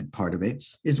development part of it,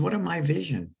 is what are my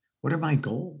vision? What are my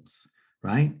goals?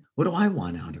 Right? What do I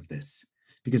want out of this?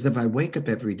 Because if I wake up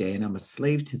every day and I'm a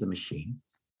slave to the machine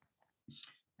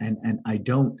and I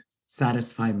don't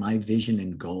satisfy my vision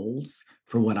and goals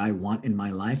for what I want in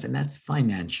my life, and that's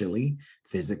financially,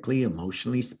 physically,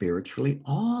 emotionally, spiritually,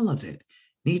 all of it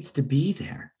needs to be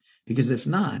there. Because if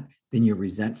not, then you're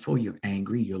resentful, you're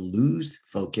angry, you'll lose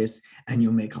focus, and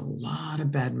you'll make a lot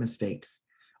of bad mistakes,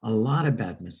 a lot of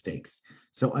bad mistakes.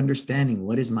 So understanding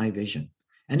what is my vision,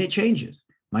 and it changes.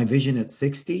 My vision at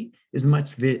 60 is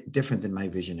much different than my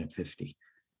vision at 50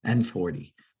 and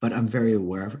 40, but I'm very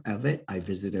aware of it. I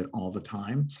visit it all the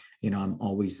time. I'm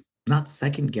always not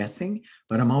second guessing,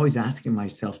 but I'm always asking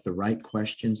myself the right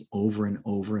questions over and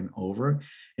over and over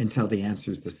until the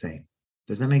answer is the same.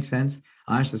 Does that make sense?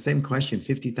 I ask the same question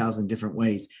 50,000 different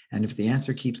ways. And if the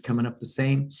answer keeps coming up the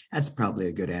same, that's probably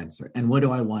a good answer. And what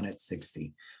do I want at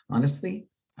 60? Honestly,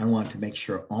 I want to make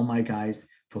sure all my guys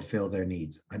fulfill their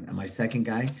needs. And my second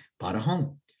guy bought a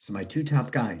home. So my two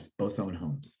top guys both own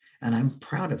homes. And I'm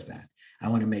proud of that. I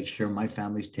want to make sure my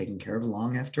family's taken care of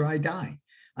long after I die.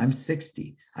 I'm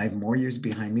 60. I have more years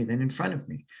behind me than in front of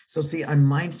me. So see, I'm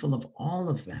mindful of all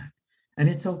of that. And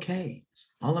it's okay.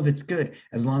 All of it's good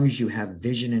as long as you have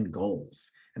vision and goals.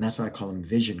 And that's why I call them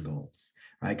vision goals,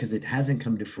 right? Because it hasn't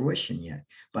come to fruition yet.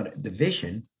 But the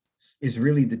vision is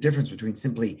really the difference between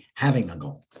simply having a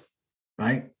goal,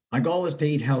 right? My goal is to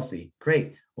eat healthy.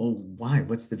 Great. Well, why?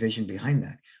 What's the vision behind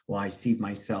that? Well, I see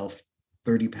myself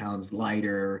 30 pounds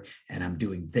lighter and I'm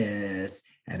doing this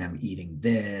and I'm eating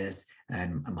this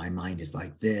and my mind is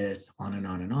like this, on and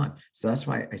on and on. So that's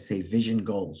why I say vision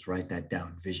goals. Write that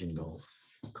down, vision goals.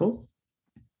 Cool.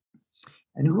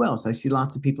 And who else? I see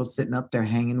lots of people sitting up there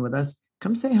hanging with us.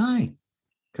 Come say hi.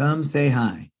 Come say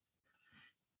hi.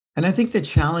 And I think the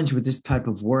challenge with this type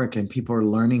of work, and people are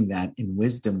learning that in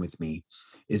wisdom with me,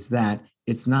 is that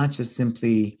it's not just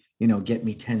simply, get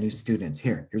me 10 new students.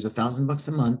 Here's $1,000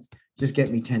 a month. Just get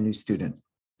me 10 new students.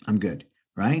 I'm good,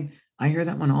 right? I hear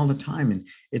that one all the time. And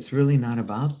it's really not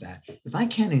about that. If I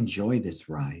can't enjoy this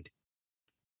ride,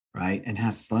 right, and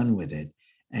have fun with it,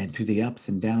 and through the ups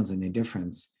and downs and the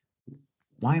difference,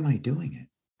 why am I doing it?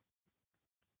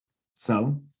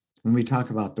 So when we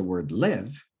talk about the word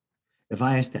live, if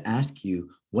I ask to ask you,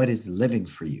 what is living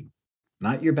for you?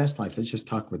 Not your best life. Let's just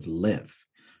talk with live,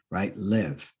 right?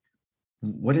 Live.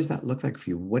 What does that look like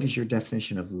for you? What is your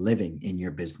definition of living in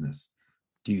your business?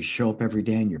 Do you show up every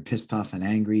day and you're pissed off and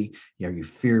angry? Are you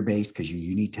fear-based because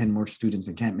you need 10 more students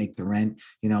and can't make the rent?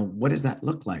 What does that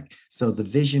look like? So the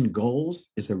vision goals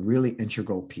is a really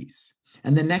integral piece.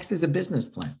 And the next is a business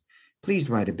plan. Please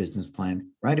write a business plan,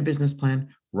 write a business plan,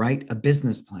 write a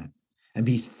business plan, and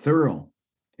be thorough,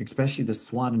 especially the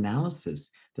SWOT analysis,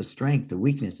 the strengths, the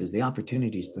weaknesses, the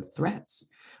opportunities, the threats.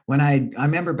 When I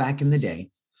remember back in the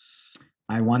day,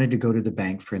 I wanted to go to the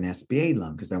bank for an SBA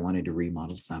loan because I wanted to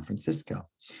remodel San Francisco.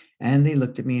 And they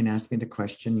looked at me and asked me the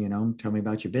question, tell me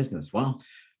about your business. Well,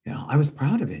 I was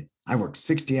proud of it. I worked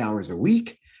 60 hours a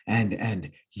week and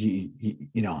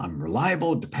I'm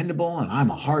reliable, dependable, and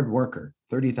I'm a hard worker.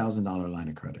 $30,000 line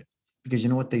of credit. Because you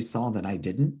know what they saw that I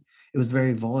didn't? It was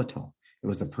very volatile. It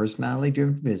was a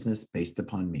personality-driven business based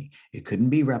upon me. It couldn't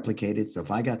be replicated. So if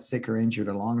I got sick or injured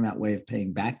along that way of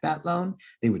paying back that loan,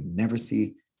 they would never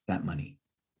see that money.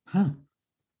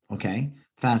 Okay.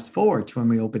 Fast forward to when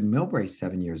we opened Millbrae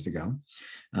 7 years ago.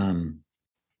 When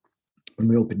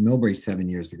we opened Millbrae 7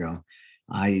 years ago,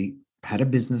 I had a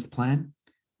business plan.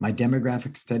 My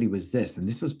demographic study was this, and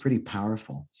this was pretty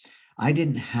powerful. I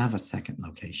didn't have a second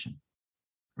location,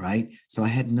 right? So I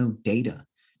had no data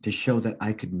to show that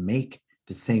I could make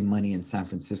the same money in San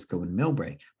Francisco and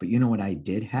Millbrae. But you know what I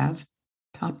did have?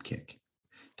 Topkick.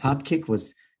 Topkick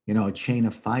was, a chain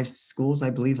of 5 schools, I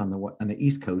believe, on the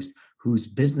East Coast, whose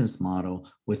business model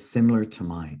was similar to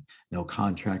mine. No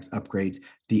contracts, upgrades,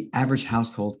 the average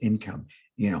household income,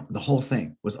 the whole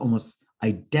thing was almost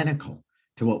identical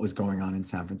to what was going on in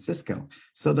San Francisco.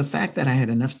 So the fact that I had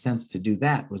enough sense to do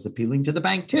that was appealing to the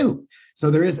bank too.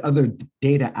 So there is other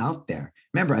data out there.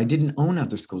 Remember, I didn't own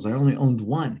other schools. I only owned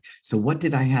one. So what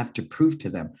did I have to prove to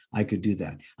them? I could do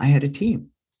that. I had a team.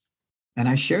 And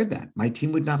I shared that. My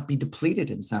team would not be depleted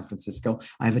in San Francisco.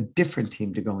 I have a different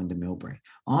team to go into Millbrae.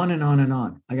 On and on and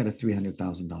on. I got a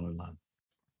 $300,000 loan.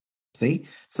 See?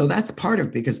 So that's part of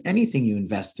it, because anything you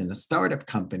invest in, a startup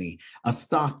company, a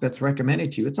stock that's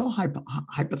recommended to you, it's all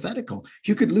hypothetical.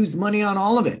 You could lose money on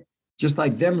all of it. Just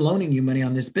like them loaning you money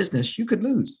on this business, you could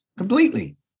lose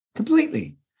completely.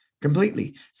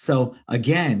 So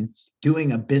again,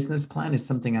 doing a business plan is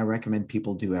something I recommend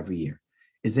people do every year.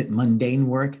 Is it mundane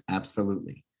work?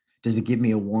 Absolutely. Does it give me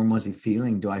a warm, fuzzy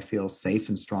feeling? Do I feel safe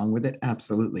and strong with it?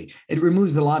 Absolutely. It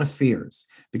removes a lot of fears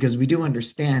because we do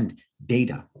understand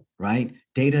data, right?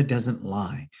 Data doesn't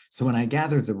lie. So when I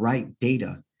gather the right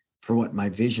data for what my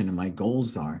vision and my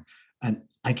goals are, and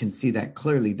I can see that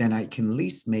clearly, then I can at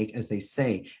least make, as they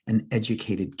say, an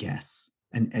educated guess.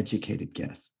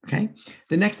 Okay.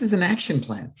 The next is an action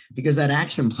plan, because that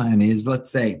action plan is,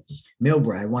 let's say,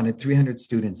 Millbrae, I wanted 300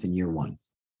 students in year one.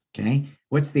 Okay.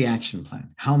 What's the action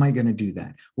plan? How am I going to do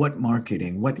that? What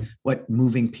marketing, what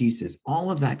moving pieces,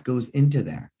 all of that goes into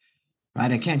there,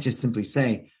 right? I can't just simply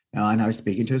say, and I was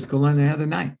speaking to a school the other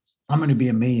night, I'm going to be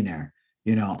a millionaire.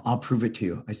 I'll prove it to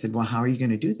you. I said, well, how are you going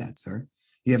to do that, sir?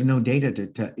 You have no data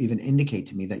to even indicate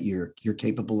to me that you're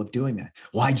capable of doing that.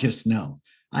 Well, I just know.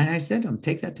 And I said to him,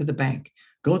 take that to the bank.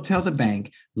 Go tell the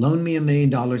bank, loan me $1 million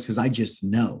because I just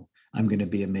know I'm going to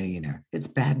be a millionaire. It's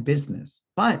bad business.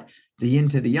 But the yin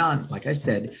to the yang, like I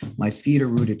said, my feet are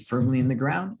rooted firmly in the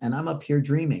ground and I'm up here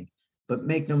dreaming. But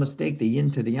make no mistake, the yin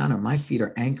to the yang, my feet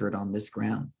are anchored on this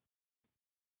ground.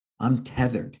 I'm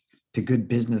tethered to good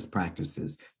business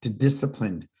practices, to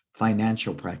disciplined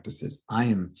financial practices. I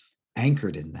am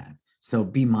anchored in that. So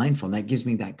be mindful. And that gives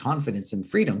me that confidence and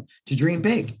freedom to dream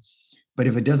big. But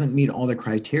if it doesn't meet all the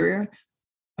criteria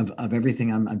of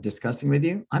everything I'm discussing with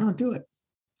you, I don't do it.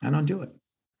 I don't do it.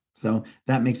 So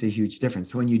that makes a huge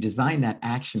difference. When you design that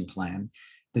action plan,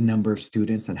 the number of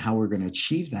students and how we're going to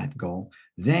achieve that goal,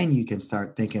 then you can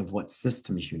start thinking of what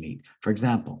systems you need. For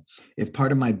example, if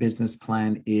part of my business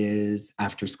plan is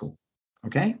after school,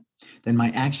 okay, then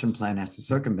my action plan has to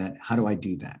circumvent how do I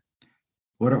do that?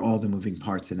 What are all the moving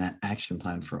parts in that action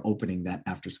plan for opening that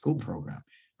after school program?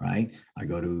 Right? I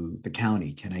go to the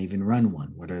county. Can I even run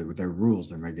one? What are their rules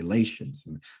and regulations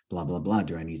and blah, blah, blah?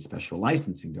 Do I need special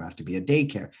licensing? Do I have to be a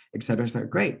daycare, et cetera, et cetera?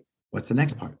 Great. What's the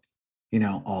next part?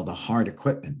 All the hard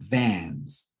equipment,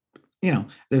 vans,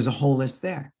 there's a whole list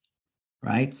there.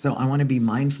 Right. So I want to be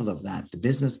mindful of that. The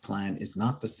business plan is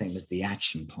not the same as the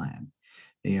action plan.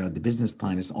 The business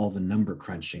plan is all the number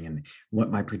crunching and what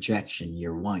my projection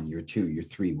year one, year two, year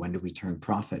three, when do we turn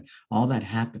profit? All that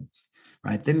happens,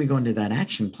 right? Then we go into that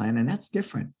action plan, and that's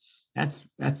different. That's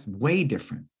way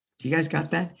different. You guys got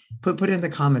that? Put it in the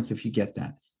comments if you get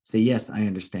that. Say yes, I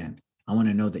understand. I want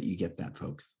to know that you get that,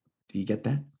 folks. Do you get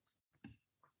that?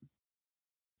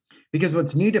 Because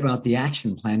what's neat about the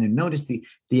action plan, and notice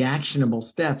the actionable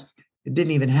steps, it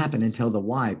didn't even happen until the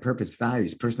why, purpose,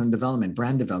 values, personal development,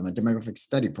 brand development, demographic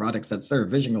study, products that serve,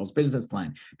 vision goals, business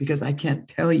plan. Because I can't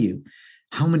tell you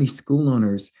how many school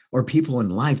owners or people in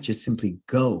life just simply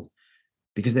go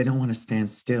because they don't want to stand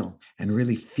still and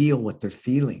really feel what they're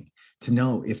feeling to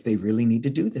know if they really need to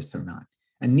do this or not.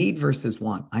 A need versus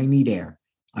want. I need air.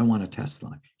 I want a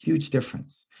Tesla. Huge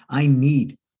difference. I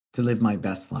need to live my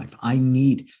best life. I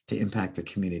need to impact the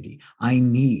community. I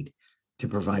need to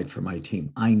provide for my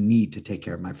team. I need to take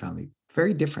care of my family.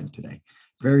 Very different today.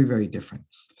 Very, very different.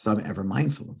 So I'm ever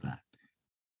mindful of that.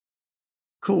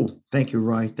 Cool. Thank you,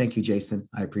 Roy. Thank you, Jason.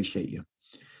 I appreciate you.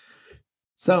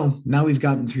 So now we've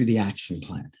gotten through the action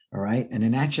plan. All right. And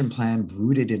an action plan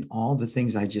rooted in all the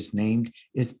things I just named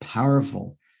is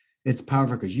powerful. It's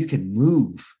powerful because you can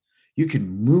move. You can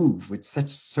move with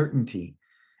such certainty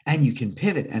and you can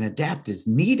pivot and adapt as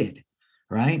needed.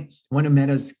 Right. One of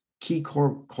Meta's key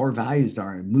core values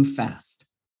are move fast,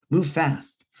 move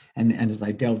fast. And as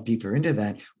I delve deeper into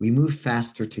that, we move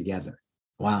faster together.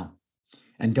 Wow.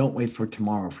 And don't wait for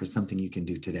tomorrow for something you can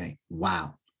do today.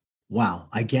 Wow. Wow.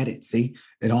 I get it. See,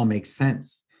 it all makes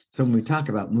sense. So when we talk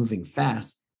about moving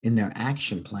fast in their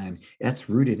action plan, that's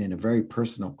rooted in a very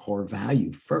personal core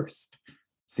value first.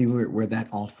 See where that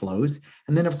all flows.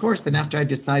 And then, of course, then after I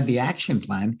decide the action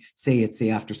plan, say it's the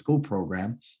after school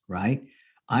program, right?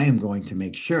 I am going to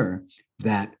make sure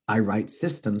that I write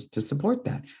systems to support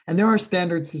that. And there are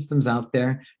standard systems out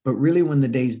there, but really when the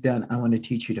day's done, I want to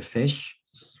teach you to fish.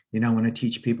 I want to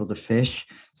teach people to fish.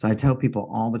 So I tell people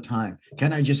all the time,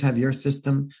 can I just have your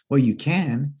system? Well, you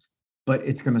can, but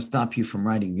it's going to stop you from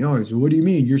writing yours. What do you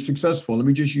mean? You're successful. Let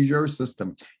me just use your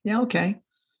system. Yeah, okay.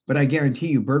 But I guarantee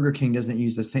you, Burger King doesn't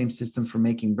use the same system for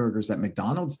making burgers that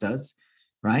McDonald's does,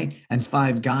 right? And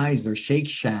Five Guys or Shake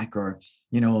Shack or,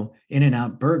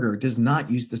 In-N-Out Burger does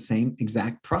not use the same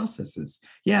exact processes.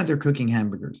 Yeah, they're cooking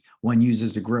hamburgers. One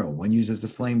uses a grill, one uses a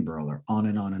flame broiler, on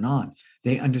and on and on.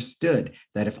 They understood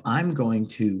that if I'm going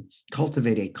to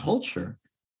cultivate a culture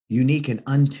unique and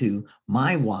unto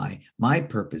my why, my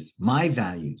purpose, my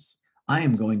values, I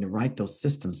am going to write those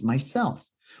systems myself.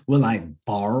 Will I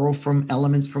borrow from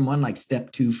elements from one, like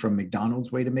step 2 from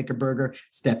McDonald's way to make a burger,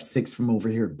 step 6 from over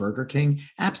here at Burger King?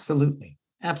 Absolutely.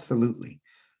 Absolutely.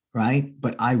 Right.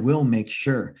 But I will make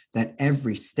sure that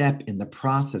every step in the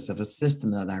process of a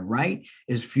system that I write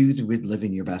is fused with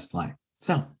living your best life.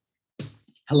 So,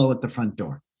 hello at the front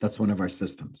door. That's one of our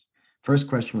systems. First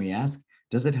question we ask,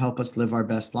 does it help us live our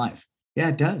best life? Yeah,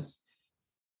 it does.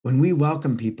 When we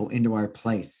welcome people into our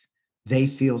place, they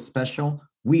feel special.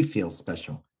 We feel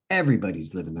special.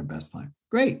 Everybody's living their best life.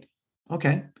 Great.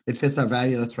 Okay, it fits our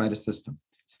value. Let's write a system.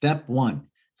 Step one,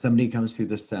 somebody comes through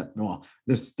the step. Well,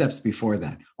 the steps before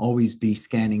that, always be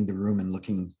scanning the room and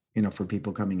looking, for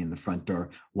people coming in the front door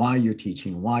while you're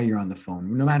teaching, while you're on the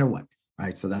phone, no matter what.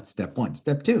 Right. So that's step one.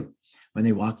 Step two, when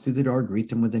they walk through the door, greet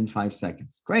them within 5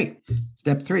 seconds. Great.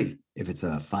 Step three, if it's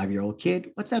a 5-year-old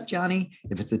kid, what's up, Johnny?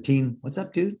 If it's a teen, what's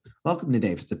up, dude? Welcome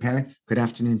today. If it's a parent, good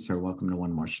afternoon, sir. Welcome to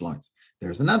One Martial Arts.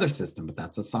 There's another system, but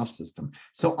that's a soft system.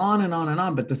 So on and on and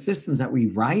on. But the systems that we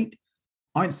write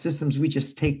aren't systems we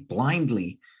just take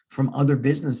blindly from other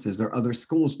businesses or other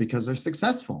schools because they're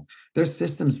successful. They're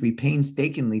systems we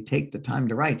painstakingly take the time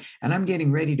to write. And I'm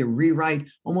getting ready to rewrite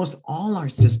almost all our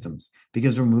systems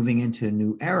because we're moving into a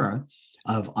new era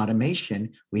of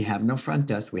automation. We have no front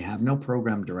desk. We have no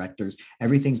program directors.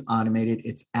 Everything's automated.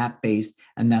 It's app-based,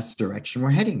 and that's the direction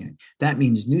we're heading in. That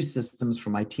means new systems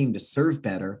for my team to serve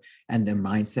better, and their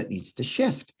mindset needs to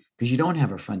shift because you don't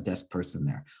have a front desk person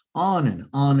there. On and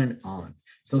on and on.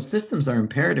 So systems are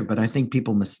imperative, but I think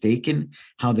people mistaken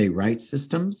how they write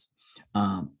systems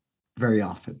very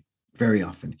often, very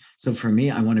often. So for me,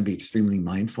 I want to be extremely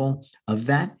mindful of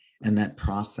that and that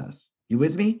process. You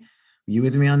with me? You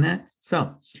with me on that?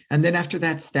 So, and then after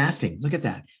that, staffing. Look at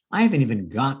that. I haven't even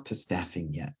got to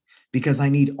staffing yet because I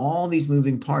need all these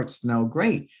moving parts. Now,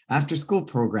 great. After school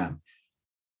program.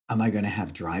 Am I going to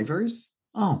have drivers?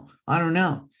 Oh, I don't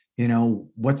know.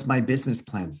 What's my business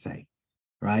plan say?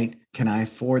 Right? Can I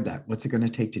afford that? What's it going to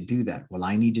take to do that? Well,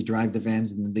 I need to drive the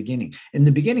vans in the beginning. In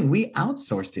the beginning, we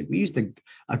outsourced it. We used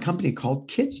a company called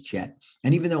KidsJet.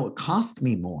 And even though it cost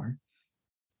me more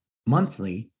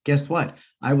monthly, guess what?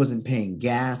 I wasn't paying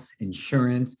gas,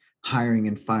 insurance, hiring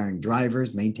and firing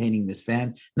drivers, maintaining this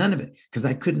van, none of it, because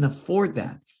I couldn't afford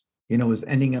that. It was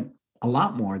ending up a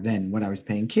lot more than what I was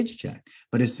paying KidsJet.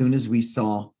 But as soon as we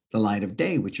saw the light of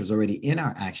day, which was already in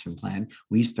our action plan,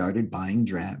 we started buying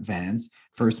vans.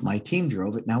 First, my team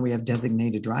drove it. Now we have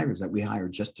designated drivers that we hire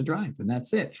just to drive, and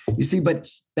that's it. You see, but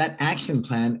that action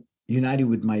plan, united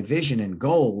with my vision and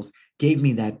goals, gave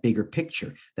me that bigger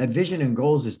picture. That vision and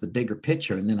goals is the bigger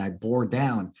picture. And then I bore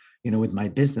down, with my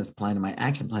business plan and my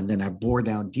action plan, then I bore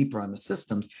down deeper on the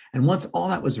systems. And once all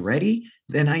that was ready,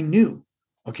 then I knew,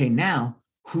 okay, now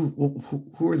who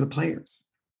are the players?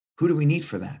 Who do we need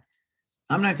for that?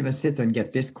 I'm not going to sit there and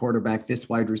get this quarterback, this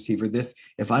wide receiver, this,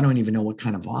 if I don't even know what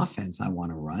kind of offense I want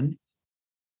to run.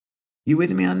 You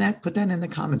with me on that? Put that in the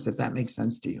comments if that makes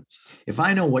sense to you. If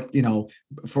I know what,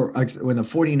 for when the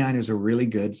 49ers are really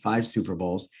good, 5 Super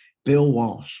Bowls, Bill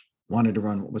Walsh wanted to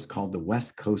run what was called the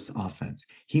West Coast offense.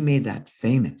 He made that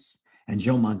famous. And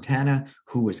Joe Montana,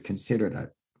 who was considered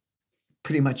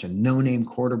pretty much a no-name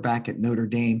quarterback at Notre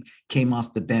Dame, came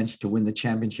off the bench to win the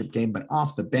championship game. But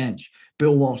off the bench,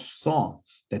 Bill Walsh saw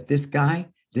that this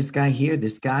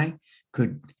guy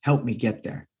could help me get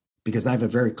there because I have a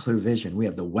very clear vision. We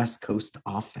have the West Coast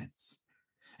offense,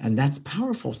 and that's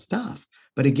powerful stuff.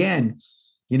 But again,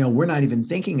 we're not even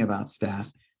thinking about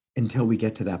staff until we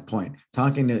get to that point. I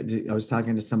was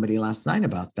talking to somebody last night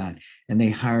about that, and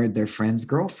they hired their friend's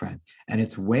girlfriend, and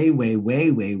it's way, way, way,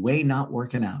 way, way not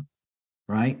working out.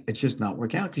 Right? It's just not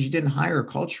working out because you didn't hire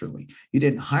culturally. You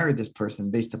didn't hire this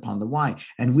person based upon the why.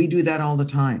 And we do that all the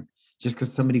time. Just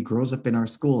because somebody grows up in our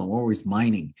school and we're always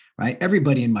mining, right?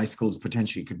 Everybody in my schools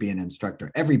potentially could be an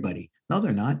instructor. Everybody. No,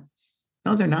 they're not.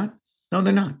 No, they're not. No,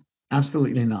 they're not.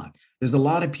 Absolutely not. There's a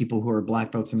lot of people who are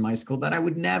black belts in my school that I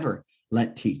would never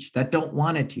let teach, that don't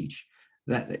want to teach,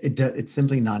 that it's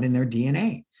simply not in their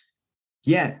DNA.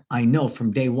 Yet I know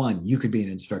from day one, you could be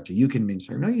an instructor. You can be an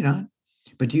instructor. No, you're not.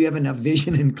 But do you have enough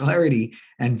vision and clarity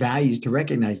and values to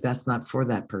recognize that's not for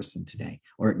that person today,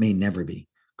 or it may never be?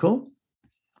 Cool.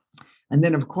 And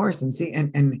then of course, and see,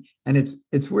 and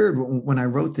it's weird when I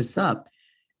wrote this up,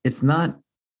 it's not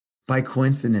by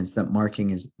coincidence that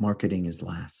marketing is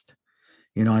last.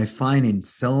 I find in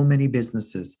so many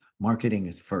businesses, marketing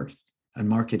is first. And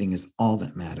marketing is all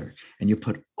that matter. And you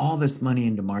put all this money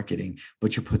into marketing,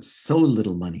 but you put so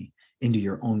little money into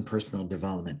your own personal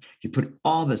development. You put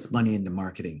all this money into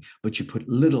marketing, but you put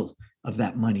little of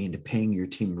that money into paying your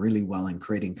team really well and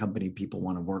creating company people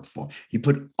want to work for. You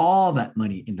put all that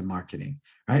money into marketing,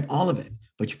 right? All of it,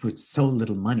 but you put so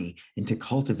little money into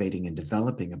cultivating and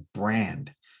developing a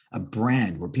brand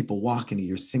where people walk into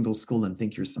your single school and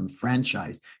think you're some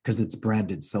franchise because it's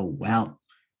branded so well.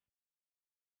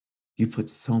 You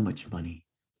put so much money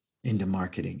into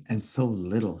marketing and so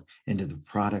little into the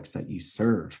products that you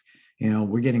serve.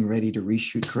 We're getting ready to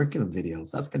reshoot curriculum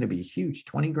videos. That's going to be huge,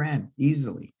 20 grand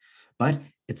easily. But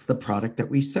it's the product that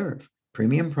we serve.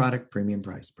 Premium product, premium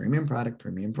price, premium product,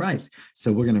 premium price.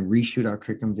 So we're going to reshoot our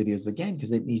curriculum videos again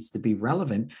because it needs to be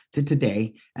relevant to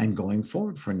today and going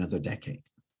forward for another decade.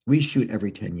 We shoot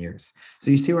every 10 years.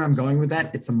 So you see where I'm going with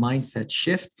that? It's a mindset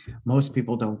shift. Most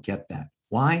people don't get that.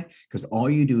 Why? Because all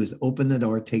you do is open the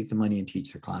door, take the money, and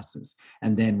teach the classes.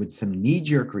 And then with some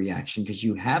knee-jerk reaction, because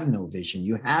you have no vision,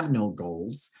 you have no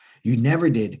goals, you never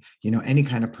did, any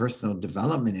kind of personal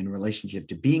development in relationship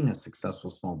to being a successful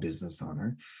small business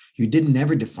owner. You didn't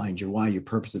ever define your why, your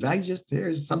purpose of value. Just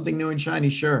there's something new and shiny.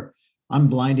 Sure, I'm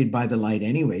blinded by the light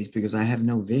anyways because I have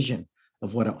no vision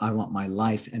of what I want my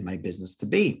life and my business to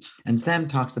be. And Sam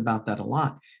talks about that a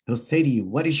lot. He'll say to you,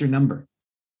 "What is your number?"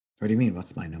 What do you mean?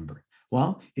 What's my number?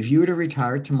 Well, if you were to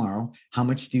retire tomorrow, how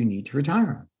much do you need to retire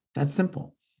on? That's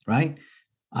simple, right?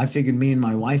 I figured me and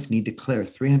my wife need to clear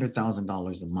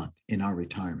 $300,000 a month in our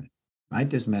retirement, right?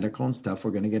 There's medical and stuff.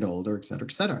 We're going to get older, et cetera,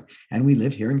 et cetera. And we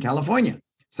live here in California.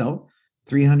 So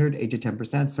 300, 8 to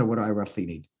 10%. So what do I roughly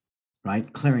need,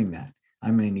 right? Clearing that.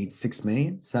 I'm going to need 6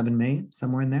 million, 7 million,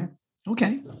 somewhere in there.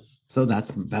 Okay. So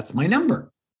that's my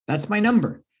number. That's my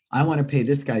number. I want to pay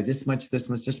this guy this much, this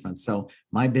much, this month. So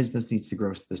my business needs to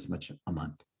gross this much a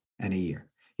month and a year.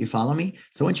 You follow me?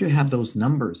 So once you have those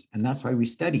numbers, and that's why we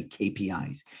study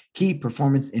KPIs, key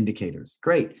performance indicators.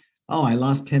 Great. Oh, I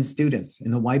lost 10 students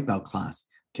in the wipeout class.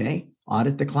 Okay.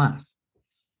 Audit the class.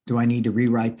 Do I need to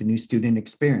rewrite the new student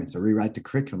experience or rewrite the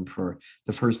curriculum for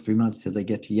the first 3 months till they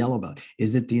get to yellow belt?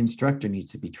 Is it the instructor needs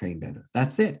to be trained better?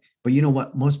 That's it. But you know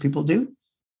what most people do?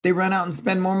 They run out and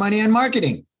spend more money on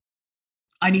marketing.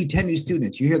 I need 10 new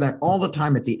students. You hear that all the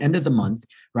time at the end of the month,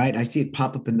 right? I see it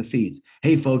pop up in the feeds.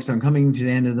 Hey, folks, I'm coming to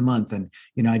the end of the month and,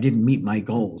 I didn't meet my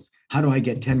goals. How do I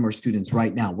get 10 more students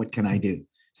right now? What can I do?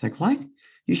 It's like, what?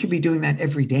 You should be doing that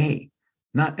every day,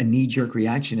 not a knee-jerk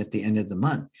reaction at the end of the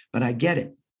month. But I get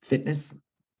it. Fitness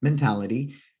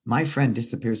mentality. My friend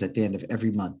disappears at the end of every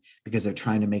month because they're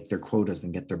trying to make their quotas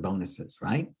and get their bonuses,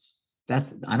 right?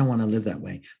 I don't want to live that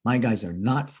way. My guys are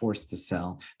not forced to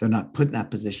sell. They're not put in that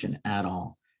position at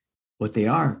all. What they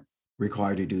are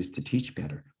required to do is to teach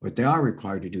better. What they are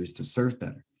required to do is to serve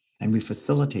better. And we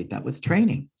facilitate that with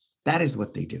training. That is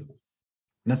what they do.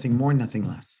 Nothing more, nothing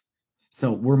less.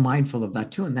 So we're mindful of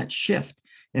that too. And that shift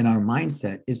in our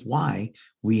mindset is why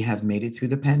we have made it through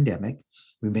the pandemic.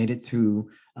 We made it through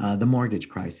the mortgage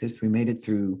crisis. We made it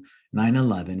through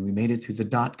 9/11. We made it through the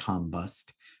dot-com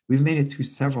bust. We've made it through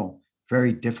several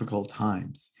very difficult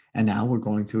times. And now we're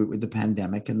going through it with the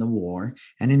pandemic and the war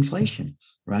and inflation,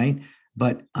 right?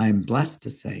 But I'm blessed to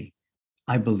say,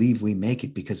 I believe we make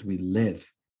it because we live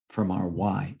from our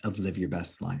why of live your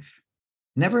best life.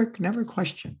 Never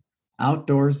question.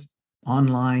 Outdoors,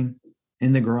 online,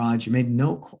 in the garage,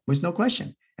 was no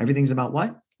question. Everything's about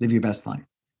what? Live your best life.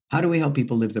 How do we help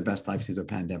people live their best life through the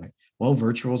pandemic? Well,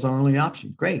 virtual is our only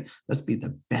option. Great. Let's be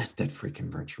the best at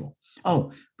freaking virtual.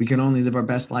 Oh, we can only live our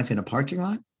best life in a parking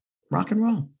lot? Rock and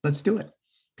roll. Let's do it.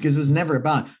 Because it was never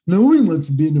about, no one wants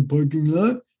to be in a parking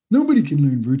lot. Nobody can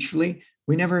learn virtually.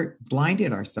 We never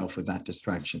blinded ourselves with that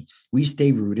distraction. We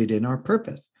stay rooted in our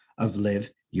purpose of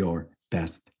live your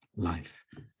best life.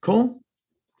 Cool?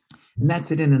 And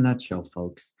that's it in a nutshell,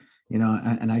 folks.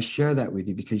 And I share that with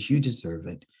you because you deserve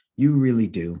it. You really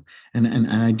do. And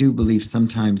I do believe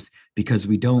sometimes because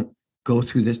we don't go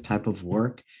through this type of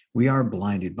work, we are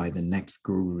blinded by the next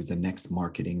guru, the next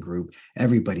marketing group.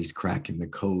 Everybody's cracking the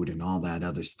code and all that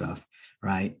other stuff,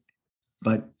 right?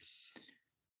 But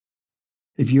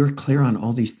if you're clear on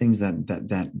all these things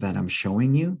that I'm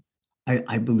showing you,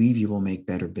 I believe you will make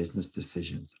better business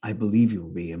decisions. I believe you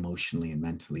will be emotionally and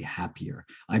mentally happier.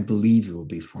 I believe you will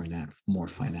be more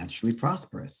financially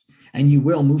prosperous, and you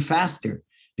will move faster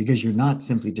because you're not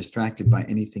simply distracted by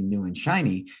anything new and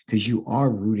shiny, because you are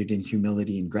rooted in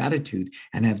humility and gratitude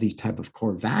and have these type of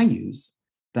core values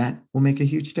that will make a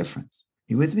huge difference.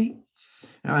 You with me?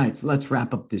 All right, so let's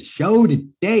wrap up this show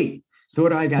today. So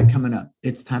what do I got coming up?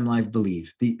 It's Time Live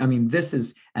Believe. This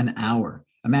is an hour.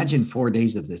 Imagine 4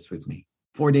 days of this with me.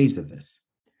 4 days of this.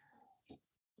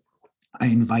 I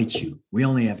invite you. We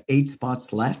only have 8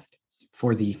 spots left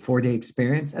for the 4-day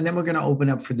experience, and then we're going to open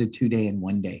up for the 2-day and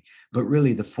 1-day. But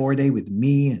really, the 4-day with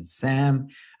me and Sam,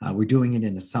 we're doing it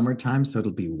in the summertime, so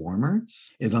it'll be warmer.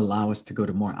 It'll allow us to go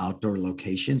to more outdoor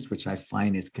locations, which I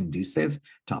find is conducive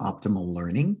to optimal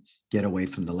learning, get away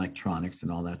from the electronics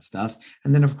and all that stuff.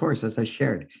 And then, of course, as I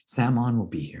shared, Sam On will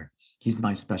be here. He's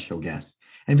my special guest.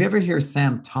 And if you ever hear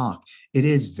Sam talk, it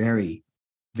is very,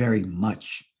 very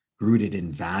much rooted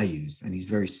in values, and he's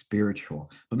very spiritual.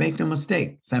 But make no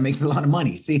mistake, Sam makes a lot of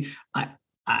money. See,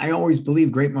 I always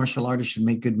believe great martial artists should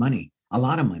make good money, a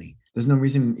lot of money. There's no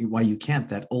reason why you can't.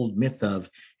 That old myth of,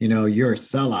 you're a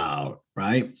sellout,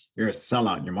 right? You're a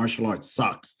sellout. Your martial arts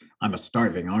sucks. I'm a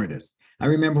starving artist. I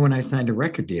remember when I signed a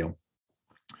record deal,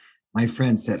 my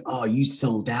friend said, "Oh, you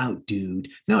sold out, dude.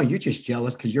 No, you're just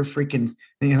jealous because you're freaking,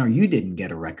 you didn't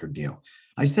get a record deal."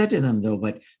 I said to them, though,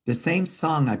 but the same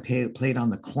song played on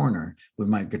the corner with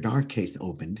my guitar case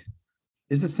opened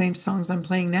is the same songs I'm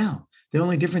playing now. The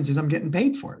only difference is I'm getting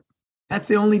paid for it. That's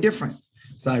the only difference.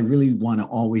 So I really want to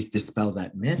always dispel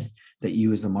that myth that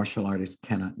you as a martial artist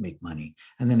cannot make money.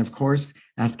 And then, of course,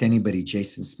 ask anybody,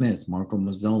 Jason Smith, Marco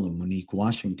Mazzola, Monique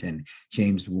Washington,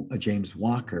 James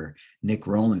Walker, Nick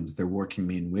Rollins, they're working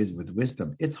me in with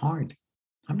wisdom. It's hard.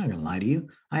 I'm not going to lie to you.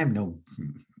 I have no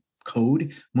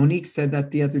code. Monique said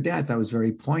that the other day. I thought it was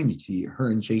very poignant.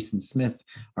 Her and Jason Smith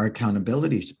are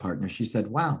accountability partners. She said,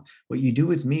 "Wow, what you do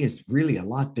with me is really a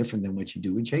lot different than what you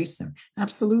do with Jason."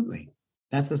 Absolutely.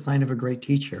 That's a sign of a great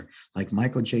teacher. Like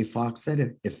Michael J. Fox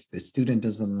said, if the student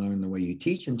doesn't learn the way you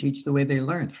teach and teach the way they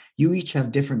learn, you each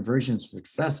have different versions of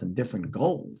success and different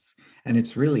goals. And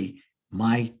it's really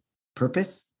my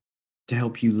purpose to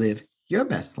help you live your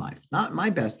best life, not my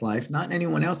best life, not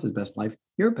anyone else's best life,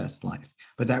 your best life.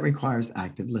 But that requires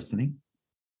active listening,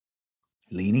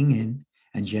 leaning in,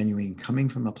 and genuine coming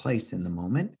from a place in the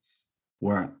moment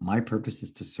where my purpose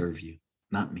is to serve you,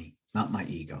 not me, not my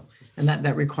ego. And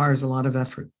that requires a lot of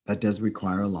effort. That does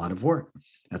require a lot of work.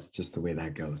 That's just the way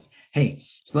that goes. Hey,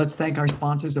 so let's thank our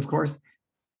sponsors, of course,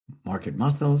 Market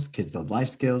Muscles, Kids Love Life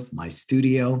Skills, My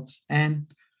Studio, and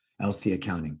LC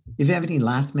Accounting. If you have any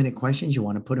last minute questions, you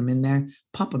want to put them in there,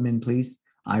 pop them in, please.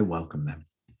 I welcome them.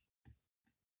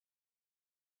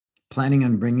 Planning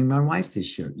on bringing my wife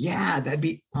this year. Yeah, that'd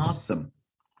be awesome.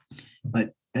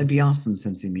 But that'd be awesome,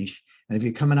 Sensei Mish. And if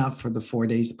you're coming out for the 4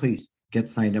 days, please get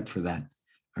signed up for that.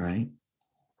 All right.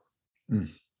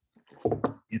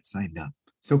 Get signed up.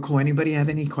 So cool. Anybody have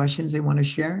any questions they want to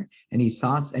share? Any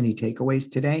thoughts, any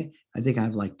takeaways today? I think I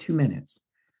have like 2 minutes.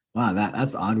 Wow,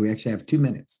 that's odd. We actually have 2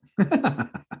 minutes.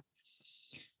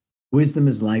 Wisdom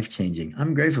is life-changing.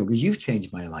 I'm grateful because you've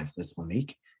changed my life, Miss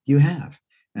Monique. You have.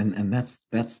 And that's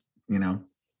that's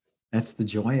the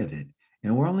joy of it.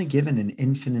 We're only given an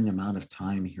infinite amount of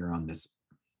time here on this,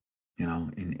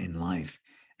 in life.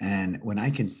 And when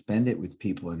I can spend it with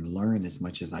people and learn as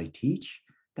much as I teach,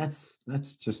 that's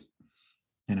just,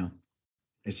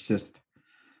 it's just,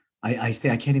 I say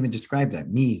I can't even describe that.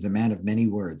 Me, the man of many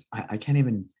words. I can't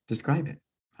even describe it.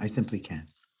 I simply can't.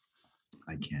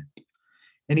 I can't.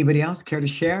 Anybody else care to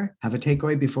share? Have a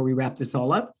takeaway before we wrap this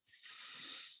all up?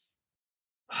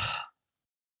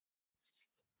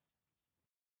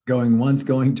 Going once,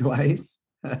 going twice.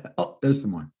 Oh, there's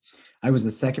some more. I was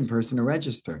the second person to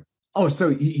register. Oh, so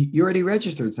you already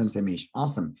registered, Sensei Mish.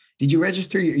 Awesome. Did you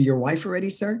register your wife already,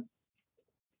 sir?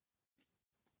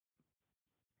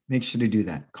 Make sure to do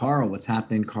that. Carl, what's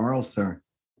happening, Carl, sir?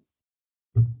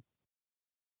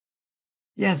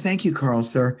 Yeah, thank you, Carl,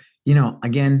 sir.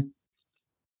 Again,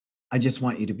 I just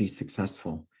want you to be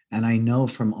successful. And I know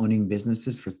from owning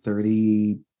businesses for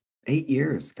 38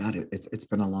 years, God, it's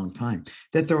been a long time,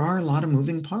 that there are a lot of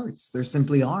moving parts. There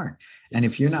simply are. And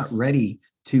if you're not ready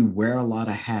to wear a lot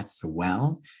of hats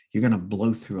well, you're going to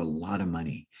blow through a lot of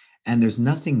money. And there's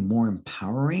nothing more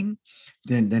empowering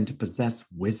than to possess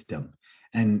wisdom.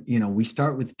 And, we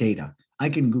start with data. I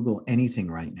can Google anything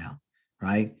right now,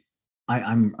 right?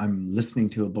 I'm listening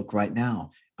to a book right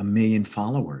now, 1 million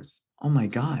followers. Oh my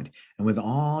God. And with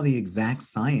all the exact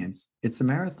science, it's a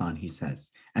marathon, he says.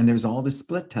 And there's all the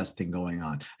split testing going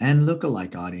on and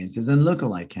lookalike audiences and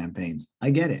lookalike campaigns. I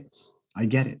get it. I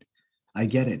get it. I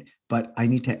get it. But I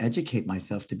need to educate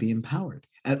myself to be empowered.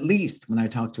 At least when I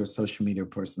talk to a social media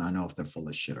person, I know if they're full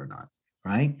of shit or not,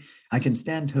 right? I can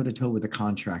stand toe to toe with a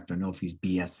contractor, know if he's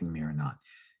BSing me or not.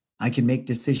 I can make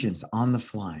decisions on the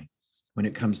fly when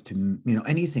it comes to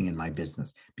anything in my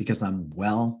business because I'm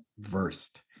well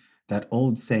versed. That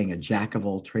old saying, a jack of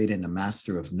all trade and a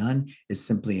master of none, is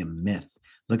simply a myth.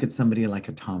 Look at somebody like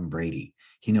a Tom Brady.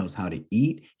 He knows how to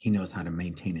eat. He knows how to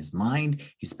maintain his mind.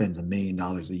 He spends $1 million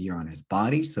a year on his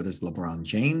body. So does LeBron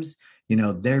James.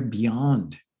 They're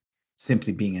beyond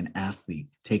simply being an athlete,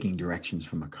 taking directions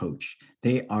from a coach.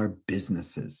 They are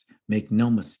businesses. Make no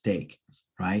mistake,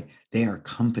 right? They are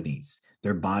companies.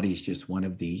 Their body is just one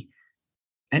of the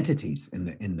entities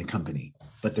in the company,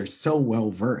 but they're so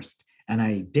well versed. And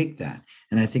I dig that.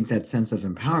 And I think that sense of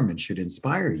empowerment should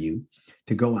inspire you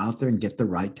to go out there and get the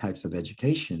right types of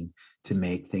education to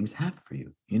make things happen for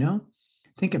you.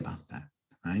 Think about that,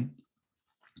 right?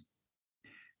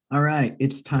 All right,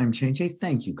 it's time change. Hey,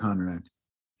 thank you, Conrad.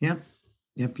 Yep,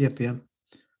 yep.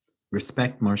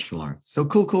 Respect martial arts. So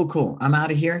cool. I'm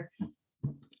out of here.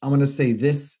 I want to say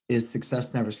this is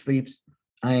Success Never Sleeps.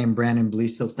 I am Brandon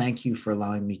Beliso. Thank you for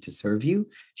allowing me to serve you.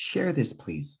 Share this,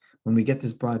 please. When we get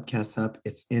this broadcast up,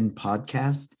 it's in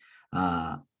podcast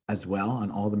uh, as well on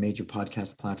all the major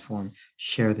podcast platforms.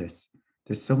 Share this.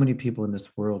 There's so many people in this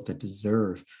world that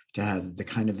deserve to have the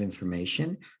kind of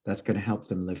information that's going to help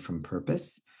them live from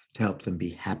purpose, to help them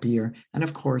be happier, and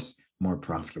of course, more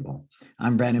profitable.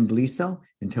 I'm Brandon Beliso.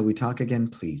 Until we talk again,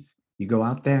 please, you go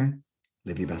out there,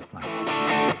 live your best life.